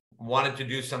 so wanted to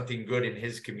do something good in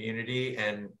his community.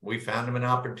 And we found him an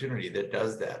opportunity that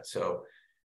does that. So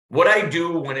what I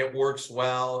do when it works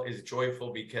well is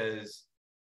joyful, because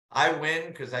I win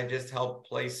because I just helped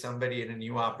place somebody in a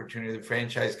new opportunity. The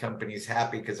franchise company is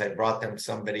happy because I brought them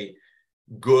somebody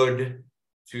good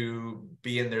to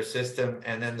be in their system.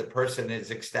 And then the person is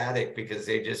ecstatic because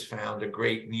they just found a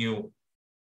great new,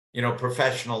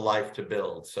 professional life to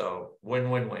build. So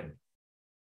win.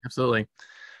 Absolutely.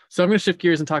 So I'm going to shift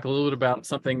gears and talk a little bit about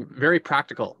something very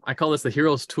practical. I call this the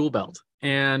hero's tool belt.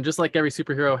 And just like every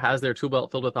superhero has their tool belt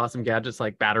filled with awesome gadgets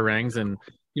like batarangs and,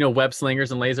 web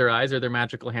slingers and laser eyes or their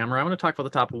magical hammer, I want to talk about the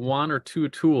top 1 or 2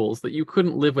 tools that you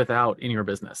couldn't live without in your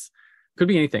business. Could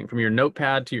be anything from your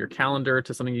notepad to your calendar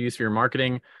to something you use for your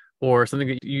marketing, or something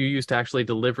that you use to actually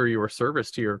deliver your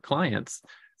service to your clients.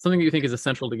 Something that you think is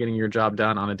essential to getting your job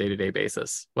done on a day-to-day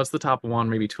basis. What's the top 1,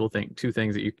 maybe 2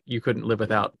 things that you couldn't live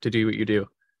without to do what you do?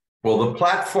 Well, the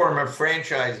platform of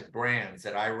franchise brands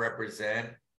that I represent,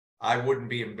 I wouldn't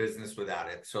be in business without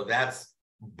it. So that's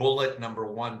bullet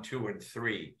number 1, 2, and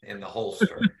 3 in the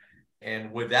holster.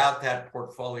 And without that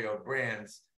portfolio of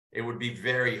brands, it would be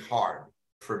very hard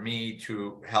for me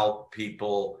to help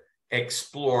people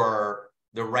explore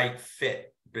the right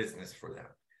fit business for them.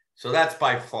 So that's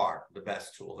by far the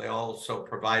best tool. They also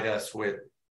provide us with,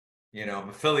 I'm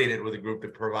affiliated with a group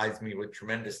that provides me with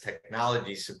tremendous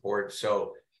technology support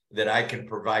so that I can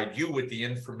provide you with the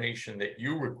information that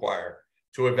you require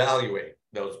to evaluate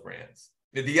those brands.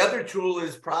 The other tool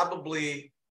is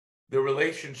probably the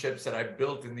relationships that I've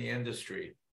built in the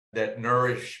industry that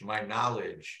nourish my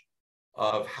knowledge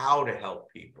of how to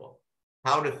help people,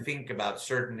 how to think about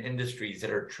certain industries that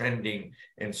are trending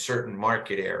in certain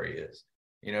market areas.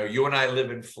 You and I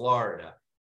live in Florida.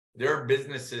 There are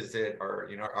businesses that are,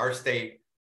 our state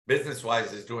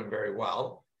business-wise is doing very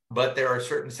well, but there are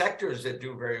certain sectors that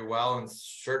do very well and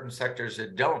certain sectors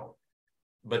that don't.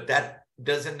 But that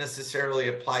doesn't necessarily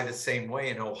apply the same way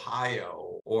in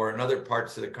Ohio or in other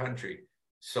parts of the country.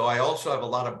 So I also have a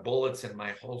lot of bullets in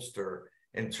my holster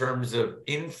in terms of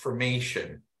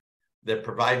information that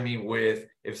provide me with,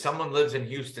 if someone lives in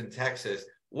Houston, Texas,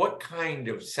 what kind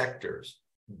of sectors,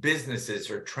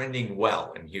 businesses are trending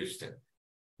well in Houston?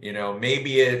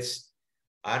 Maybe it's,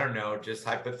 I don't know, just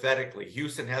hypothetically,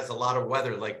 Houston has a lot of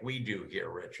weather like we do here,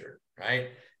 Richard, right?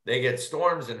 They get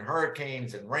storms and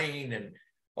hurricanes and rain and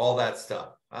all that stuff.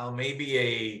 Well,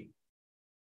 maybe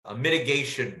a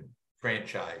mitigation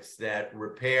franchise that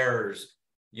repairs,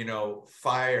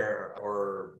 fire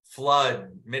or flood,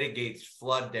 mitigates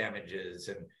flood damages.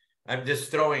 And I'm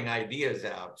just throwing ideas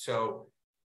out. So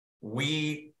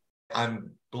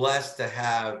I'm blessed to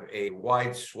have a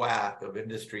wide swath of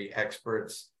industry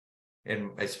experts,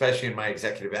 and especially in my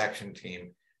executive action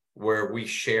team, where we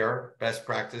share best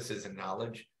practices and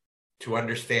knowledge to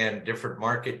understand different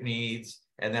market needs.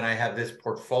 And then I have this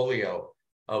portfolio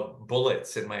of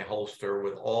bullets in my holster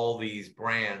with all these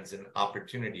brands and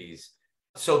opportunities.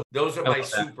 So those are my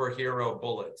superhero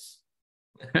bullets.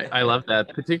 I love that.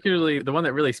 Particularly the one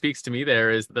that really speaks to me there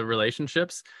is the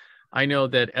relationships. I know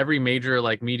that every major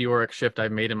meteoric shift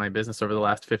I've made in my business over the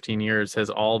last 15 years has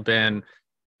all been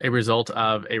a result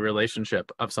of a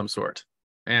relationship of some sort.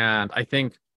 And I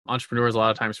think entrepreneurs a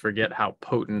lot of times forget how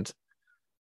potent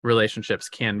relationships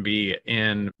can be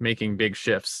in making big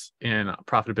shifts in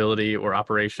profitability or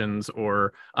operations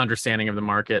or understanding of the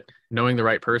market. Knowing the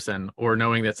right person or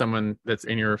knowing that someone that's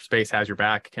in your space has your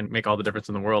back can make all the difference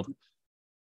in the world.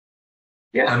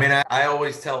 Yeah, I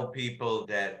always tell people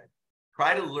that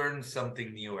try to learn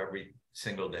something new every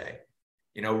single day.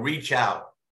 Reach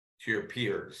out to your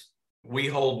peers. We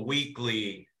hold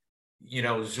weekly,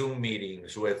 Zoom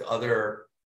meetings with other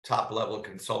top-level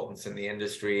consultants in the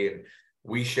industry, and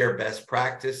we share best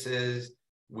practices.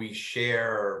 We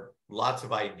share lots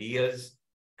of ideas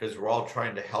because we're all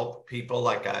trying to help people,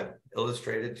 like I've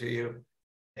illustrated to you.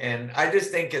 And I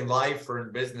just think in life or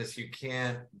in business, you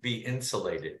can't be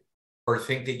insulated or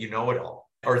think that you know it all,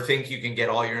 or think you can get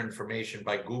all your information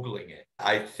by Googling it.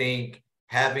 I think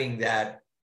having that,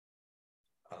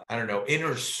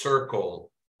 inner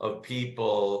circle of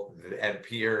people and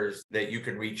peers that you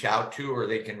can reach out to, or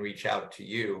they can reach out to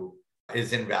you,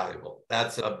 is invaluable.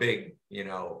 That's a big,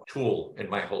 tool in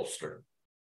my holster.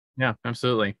 Yeah,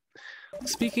 absolutely.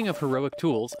 Speaking of heroic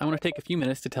tools, I want to take a few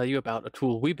minutes to tell you about a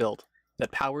tool we built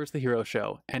that powers the Hero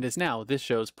Show and is now this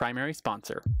show's primary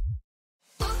sponsor.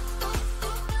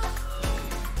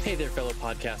 Hey there, fellow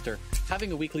podcaster.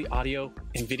 Having a weekly audio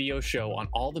and video show on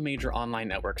all the major online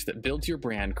networks that builds your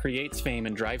brand, creates fame,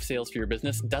 and drives sales for your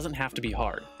business doesn't have to be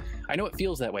hard. I know it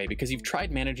feels that way because you've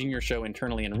tried managing your show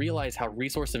internally and realize how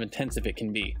resource intensive it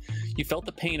can be. You felt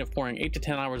the pain of pouring 8 to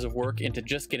 10 hours of work into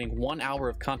just getting 1 hour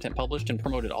of content published and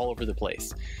promoted all over the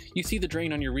place. You see the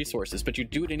drain on your resources, but you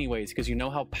do it anyways because you know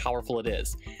how powerful it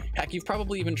is. Heck, you've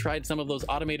probably even tried some of those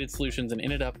automated solutions and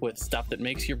ended up with stuff that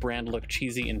makes your brand look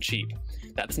cheesy and cheap.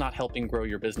 That's not helping grow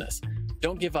your business.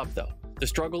 Don't give up though. The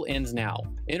struggle ends now.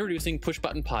 Introducing Push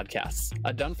Button Podcasts,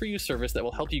 a done-for-you service that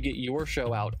will help you get your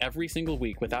show out every single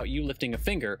week without you lifting a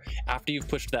finger after you've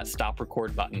pushed that stop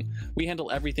record button. We handle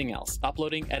everything else: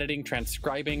 uploading, editing,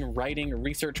 transcribing, writing,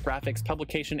 research, graphics,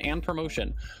 publication, and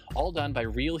promotion, all done by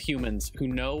real humans who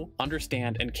know,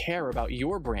 understand, and care about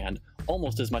your brand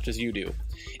almost as much as you do.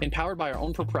 Empowered by our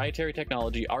own proprietary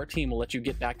technology, our team will let you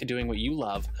get back to doing what you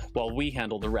love while we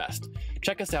handle the rest.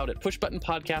 Check us out at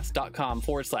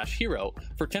pushbuttonpodcast.com/hero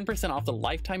for 10% off the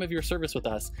lifetime of your service with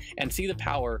us, and see the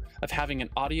power of having an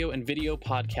audio and video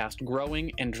podcast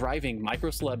growing and driving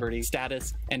micro celebrity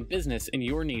status and business in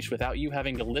your niche without you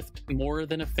having to lift more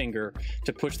than a finger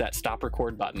to push that stop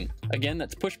record button. Again,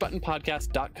 that's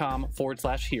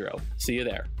pushbuttonpodcast.com/hero. See you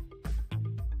there.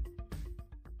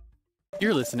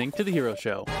 You're listening to The Hero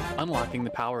Show, unlocking the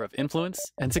power of influence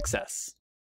and success.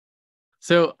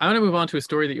 So I'm going to move on to a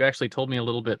story that you actually told me a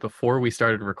little bit before we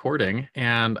started recording.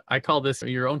 And I call this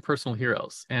your own personal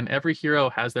heroes. And every hero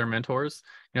has their mentors.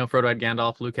 You know, Frodo had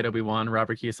Gandalf, Luke had Obi-Wan,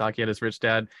 Robert Kiyosaki had his rich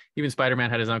dad, even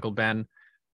Spider-Man had his Uncle Ben.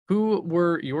 Who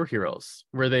were your heroes?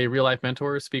 Were they real-life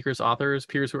mentors, speakers, authors,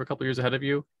 peers who were a couple years ahead of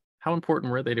you? How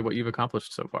important were they to what you've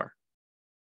accomplished so far?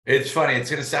 It's funny.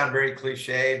 It's going to sound very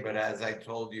cliche, but as I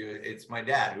told you, it's my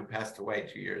dad who passed away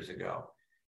 2 years ago.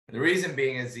 And the reason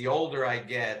being is the older I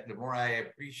get, the more I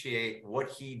appreciate what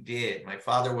he did. My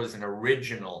father was an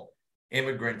original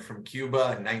immigrant from Cuba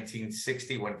in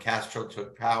 1960 when Castro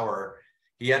took power.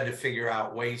 He had to figure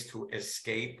out ways to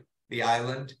escape the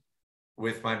island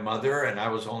with my mother, and I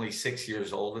was only 6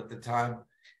 years old at the time.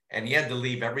 And he had to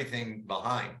leave everything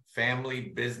behind,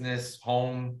 family, business,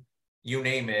 home, you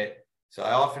name it. So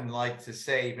I often like to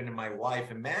say, even to my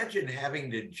wife, imagine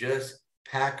having to just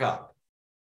pack up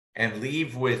and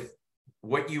leave with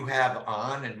what you have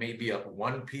on and maybe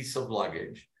one piece of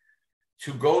luggage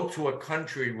to go to a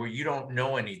country where you don't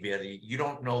know anybody, you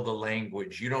don't know the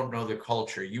language, you don't know the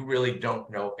culture, you really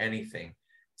don't know anything,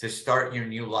 to start your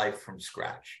new life from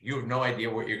scratch. You have no idea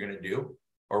what you're going to do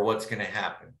or what's going to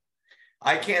happen.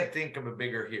 I can't think of a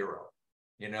bigger hero,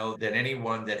 than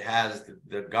anyone that has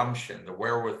the gumption, the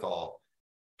wherewithal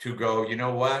to go, you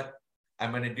know what? I'm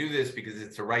going to do this because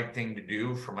it's the right thing to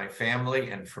do for my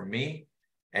family and for me.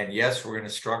 And yes, we're going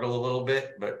to struggle a little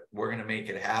bit, but we're going to make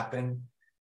it happen.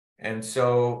 And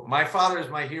so my father is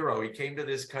my hero. He came to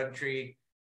this country,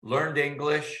 learned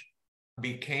English,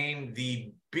 became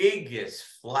the biggest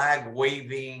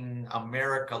flag-waving,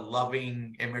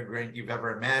 America-loving immigrant you've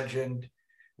ever imagined.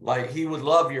 Like, he would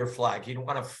love your flag. He'd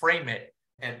want to frame it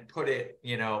and put it,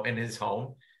 in his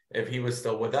home if he was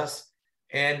still with us.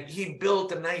 And he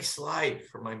built a nice life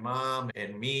for my mom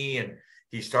and me. And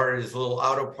he started his little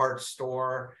auto parts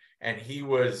store. And he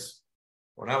was,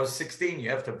 when I was 16, you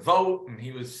have to vote. And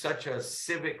he was such a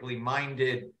civically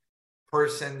minded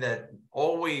person that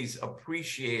always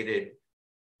appreciated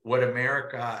what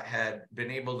America had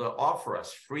been able to offer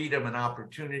us, freedom and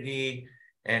opportunity.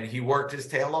 And he worked his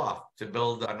tail off to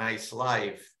build a nice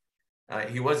life.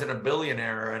 He wasn't a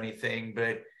billionaire or anything,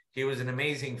 but he was an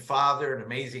amazing father, an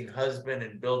amazing husband,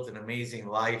 and built an amazing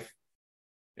life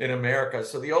in America.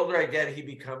 So the older I get, he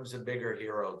becomes a bigger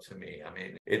hero to me. I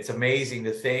mean, it's amazing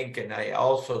to think. And I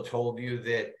also told you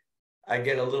that I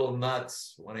get a little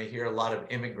nuts when I hear a lot of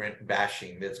immigrant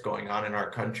bashing that's going on in our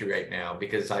country right now,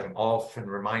 because I'm often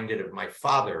reminded of my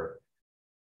father,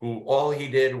 who all he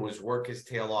did was work his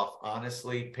tail off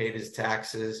honestly, paid his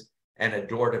taxes, and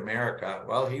adored America.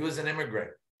 Well, he was an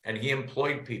immigrant and he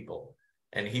employed people.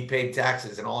 And he paid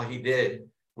taxes, and all he did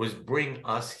was bring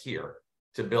us here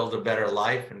to build a better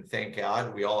life. And thank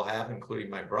God we all have, including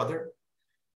my brother.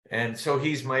 And so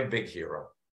he's my big hero.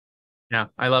 Yeah,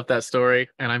 I love that story,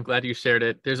 and I'm glad you shared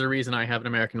it. There's a reason I have an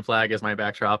American flag as my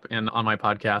backdrop and on my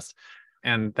podcast,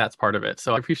 and that's part of it.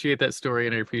 So I appreciate that story,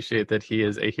 and I appreciate that he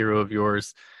is a hero of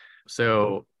yours.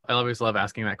 So I always love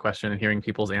asking that question and hearing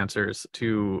people's answers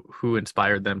to who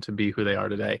inspired them to be who they are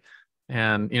today.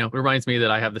 And, it reminds me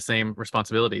that I have the same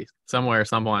responsibility. Somewhere,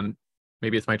 someone,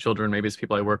 maybe it's my children, maybe it's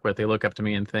people I work with, they look up to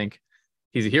me and think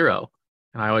he's a hero.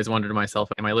 And I always wonder to myself,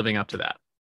 am I living up to that?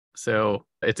 So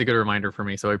it's a good reminder for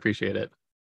me. So I appreciate it.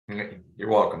 You're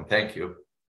welcome. Thank you.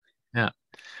 Yeah.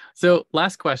 So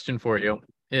last question for you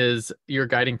is your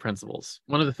guiding principles.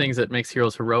 One of the things that makes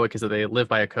heroes heroic is that they live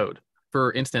by a code.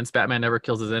 For instance, Batman never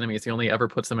kills his enemies. He only ever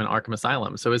puts them in Arkham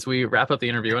Asylum. So as we wrap up the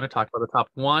interview, I want to talk about the top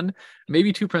one,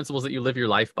 maybe two principles that you live your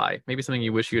life by, maybe something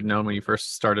you wish you had known when you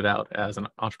first started out as an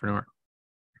entrepreneur.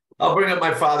 I'll bring up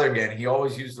my father again. He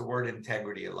always used the word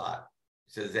integrity a lot.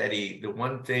 He says, Eddie, the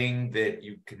one thing that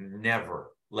you can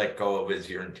never let go of is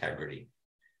your integrity.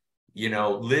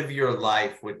 Live your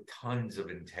life with tons of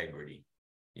integrity.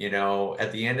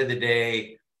 At the end of the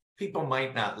day, people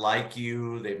might not like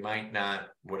you, they might not,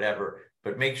 whatever,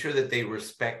 but make sure that they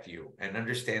respect you and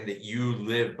understand that you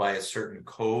live by a certain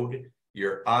code.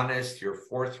 You're honest, you're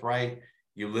forthright,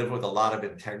 you live with a lot of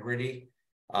integrity.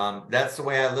 That's the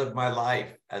way I live my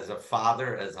life as a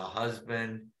father, as a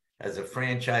husband, as a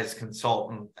franchise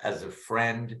consultant, as a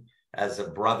friend, as a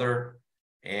brother.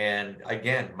 And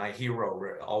again, my hero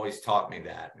always taught me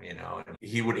that,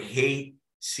 he would hate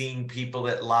seeing people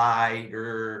that lied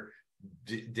or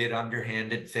did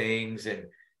underhanded things, and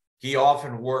he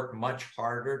often worked much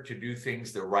harder to do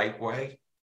things the right way,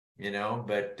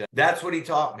 but that's what he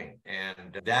taught me,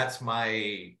 and that's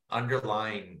my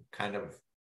underlying kind of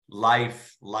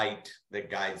life light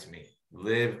that guides me.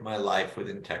 Live my life with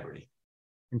integrity.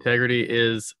 Integrity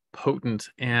is potent.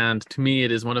 And to me,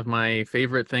 it is one of my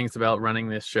favorite things about running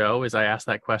this show is I ask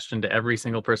that question to every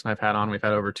single person I've had on. We've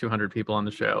had over 200 people on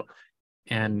the show,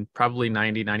 and probably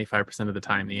 95% of the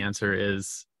time, the answer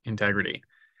is integrity.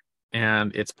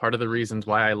 And it's part of the reasons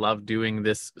why I love doing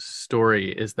this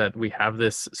story is that we have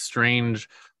this strange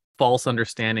false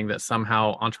understanding that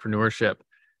somehow entrepreneurship,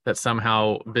 that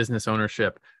somehow business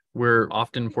ownership, we're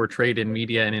often portrayed in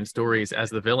media and in stories as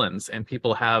the villains, and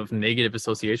people have negative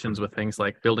associations with things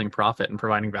like building profit and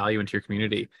providing value into your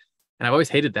community. And I've always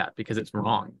hated that because it's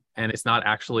wrong. And it's not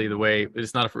actually the way,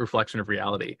 it's not a reflection of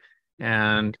reality.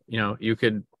 And, you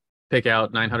could pick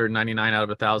out 999 out of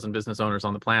 1,000 business owners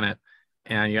on the planet,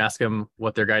 and you ask them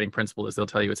what their guiding principle is, they'll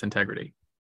tell you it's integrity.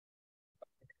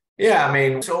 Yeah, I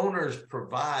mean, owners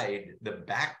provide the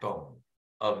backbone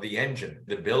of the engine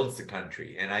that builds the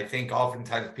country. And I think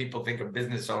oftentimes people think of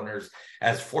business owners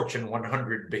as Fortune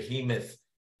 100 behemoth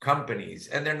companies,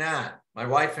 and they're not. My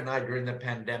wife and I, during the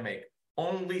pandemic,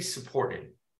 only supported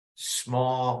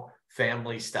small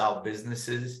family-style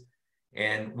businesses,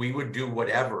 and we would do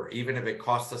whatever, even if it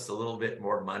cost us a little bit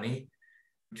more money,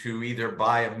 to either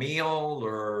buy a meal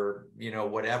or,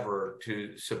 whatever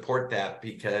to support that,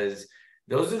 because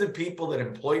those are the people that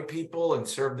employ people and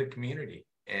serve the community.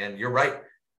 And you're right,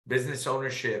 business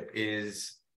ownership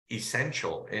is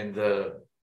essential in the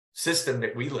system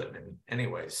that we live in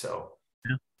anyway. So,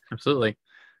 yeah, absolutely.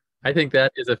 I think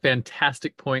that is a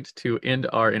fantastic point to end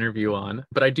our interview on.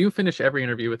 But I do finish every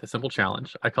interview with a simple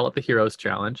challenge. I call it the Heroes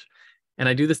Challenge. And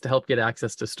I do this to help get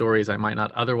access to stories I might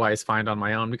not otherwise find on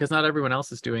my own, because not everyone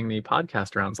else is doing the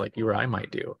podcast rounds like you or I might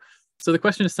do. So the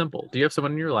question is simple. Do you have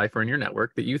someone in your life or in your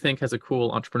network that you think has a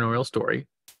cool entrepreneurial story?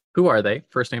 Who are they?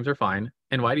 First names are fine.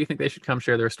 And why do you think they should come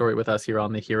share their story with us here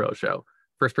on the Hero Show?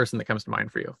 First person that comes to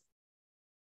mind for you.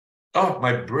 Oh,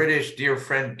 my British dear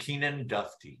friend, Keenan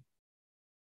Duffy.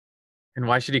 And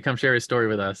why should he come share his story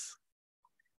with us?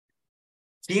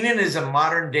 Keenan is a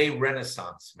modern day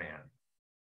Renaissance man.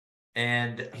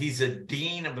 And he's a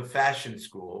dean of a fashion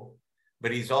school,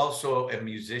 but he's also a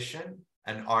musician,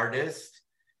 an artist,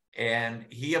 and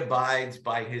he abides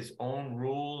by his own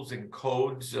rules and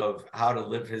codes of how to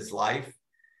live his life.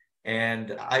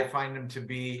 And I find him to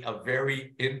be a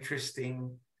very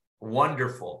interesting,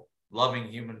 wonderful, loving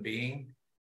human being.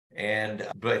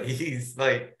 But he's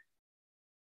like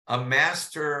a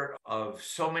master of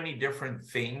so many different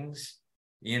things,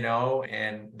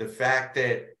 and the fact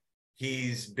that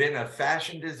he's been a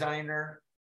fashion designer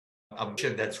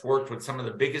that's worked with some of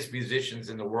the biggest musicians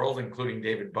in the world, including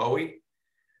David Bowie,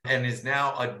 and is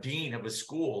now a dean of a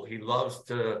school. He loves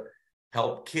to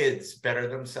help kids better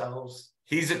themselves.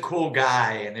 He's a cool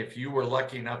guy. And if you were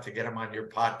lucky enough to get him on your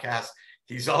podcast,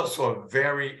 he's also a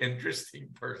very interesting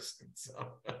person. So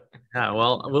yeah,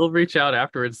 well, we'll reach out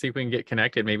afterwards, see if we can get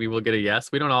connected. Maybe we'll get a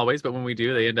yes. We don't always, but when we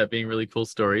do, they end up being really cool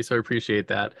stories. So I appreciate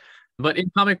that. But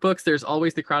in comic books, there's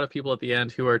always the crowd of people at the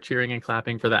end who are cheering and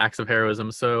clapping for the acts of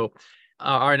heroism. So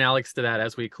our analogy to that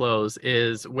as we close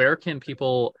is, where can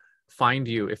people find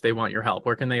you if they want your help?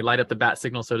 Where can they light up the bat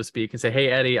signal, so to speak, and say, hey,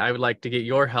 Eddie, I would like to get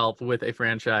your help with a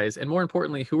franchise? And more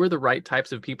importantly, who are the right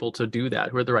types of people to do that?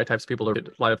 Who are the right types of people to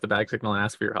light up the bat signal and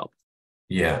ask for your help?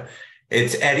 Yeah,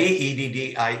 it's Eddie,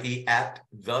 EDDIE, at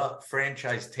the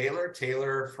franchise tailor.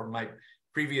 Tailor from my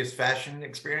previous fashion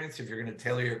experience, if you're going to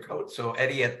tailor your coat. So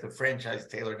Eddie at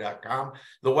thefranchisetailor.com.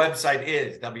 The website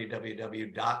is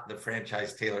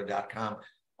www.thefranchisetailor.com.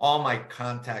 All my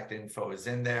contact info is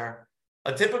in there.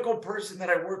 A typical person that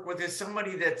I work with is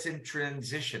somebody that's in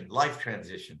transition, life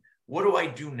transition. What do I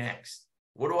do next?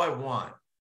 What do I want?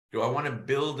 Do I want to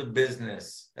build a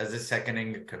business as a second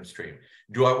income stream?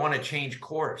 Do I want to change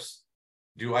course?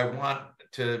 Do I want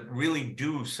to really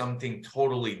do something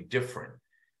totally different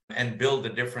and build a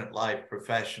different life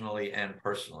professionally and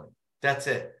personally? That's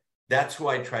it. That's who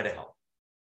I try to help.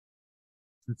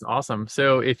 That's awesome.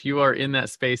 So if you are in that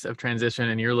space of transition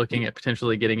and you're looking at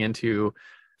potentially getting into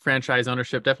franchise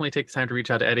ownership, definitely take the time to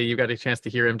reach out to Eddie. You got a chance to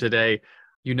hear him today.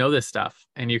 You know this stuff,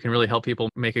 and you can really help people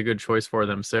make a good choice for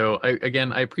them. So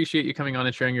again, I appreciate you coming on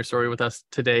and sharing your story with us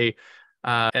today.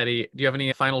 Eddie, do you have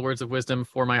any final words of wisdom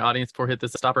for my audience before I hit the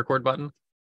stop record button?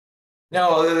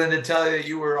 No, other than to tell you that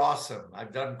you were awesome.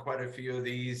 I've done quite a few of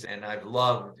these, and I've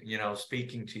loved,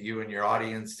 speaking to you and your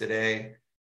audience today.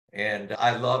 And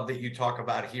I love that you talk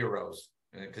about heroes,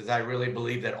 because I really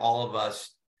believe that all of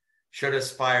us should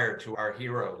aspire to our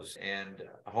heroes. And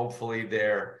hopefully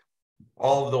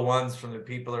all of the ones from the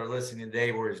people that are listening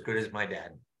today were as good as my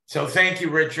dad. So thank you,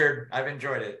 Richard. I've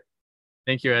enjoyed it.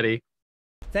 Thank you, Eddie.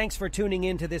 Thanks for tuning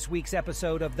in to this week's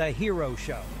episode of The Hero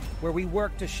Show, where we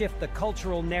work to shift the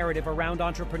cultural narrative around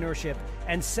entrepreneurship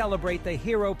and celebrate the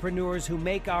heropreneurs who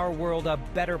make our world a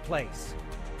better place.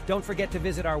 Don't forget to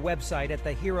visit our website at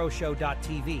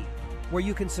theheroshow.tv, where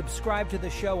you can subscribe to the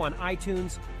show on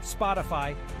iTunes,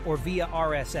 Spotify, or via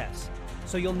RSS,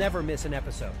 so you'll never miss an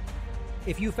episode.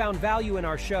 If you found value in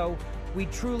our show,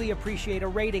 we'd truly appreciate a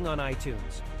rating on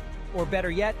iTunes. Or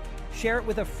better yet, share it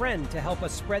with a friend to help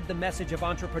us spread the message of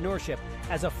entrepreneurship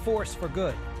as a force for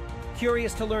good.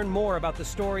 Curious to learn more about the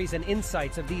stories and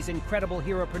insights of these incredible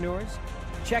heropreneurs?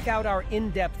 Check out our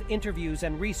in-depth interviews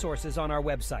and resources on our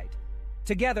website.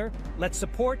 Together, let's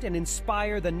support and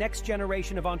inspire the next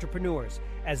generation of entrepreneurs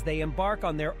as they embark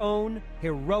on their own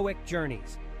heroic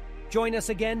journeys. Join us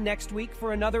again next week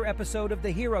for another episode of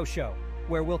The Hero Show,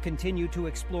 where we'll continue to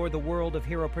explore the world of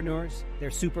heropreneurs, their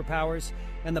superpowers,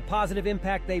 and the positive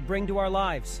impact they bring to our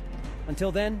lives.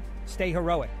 Until then, stay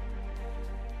heroic.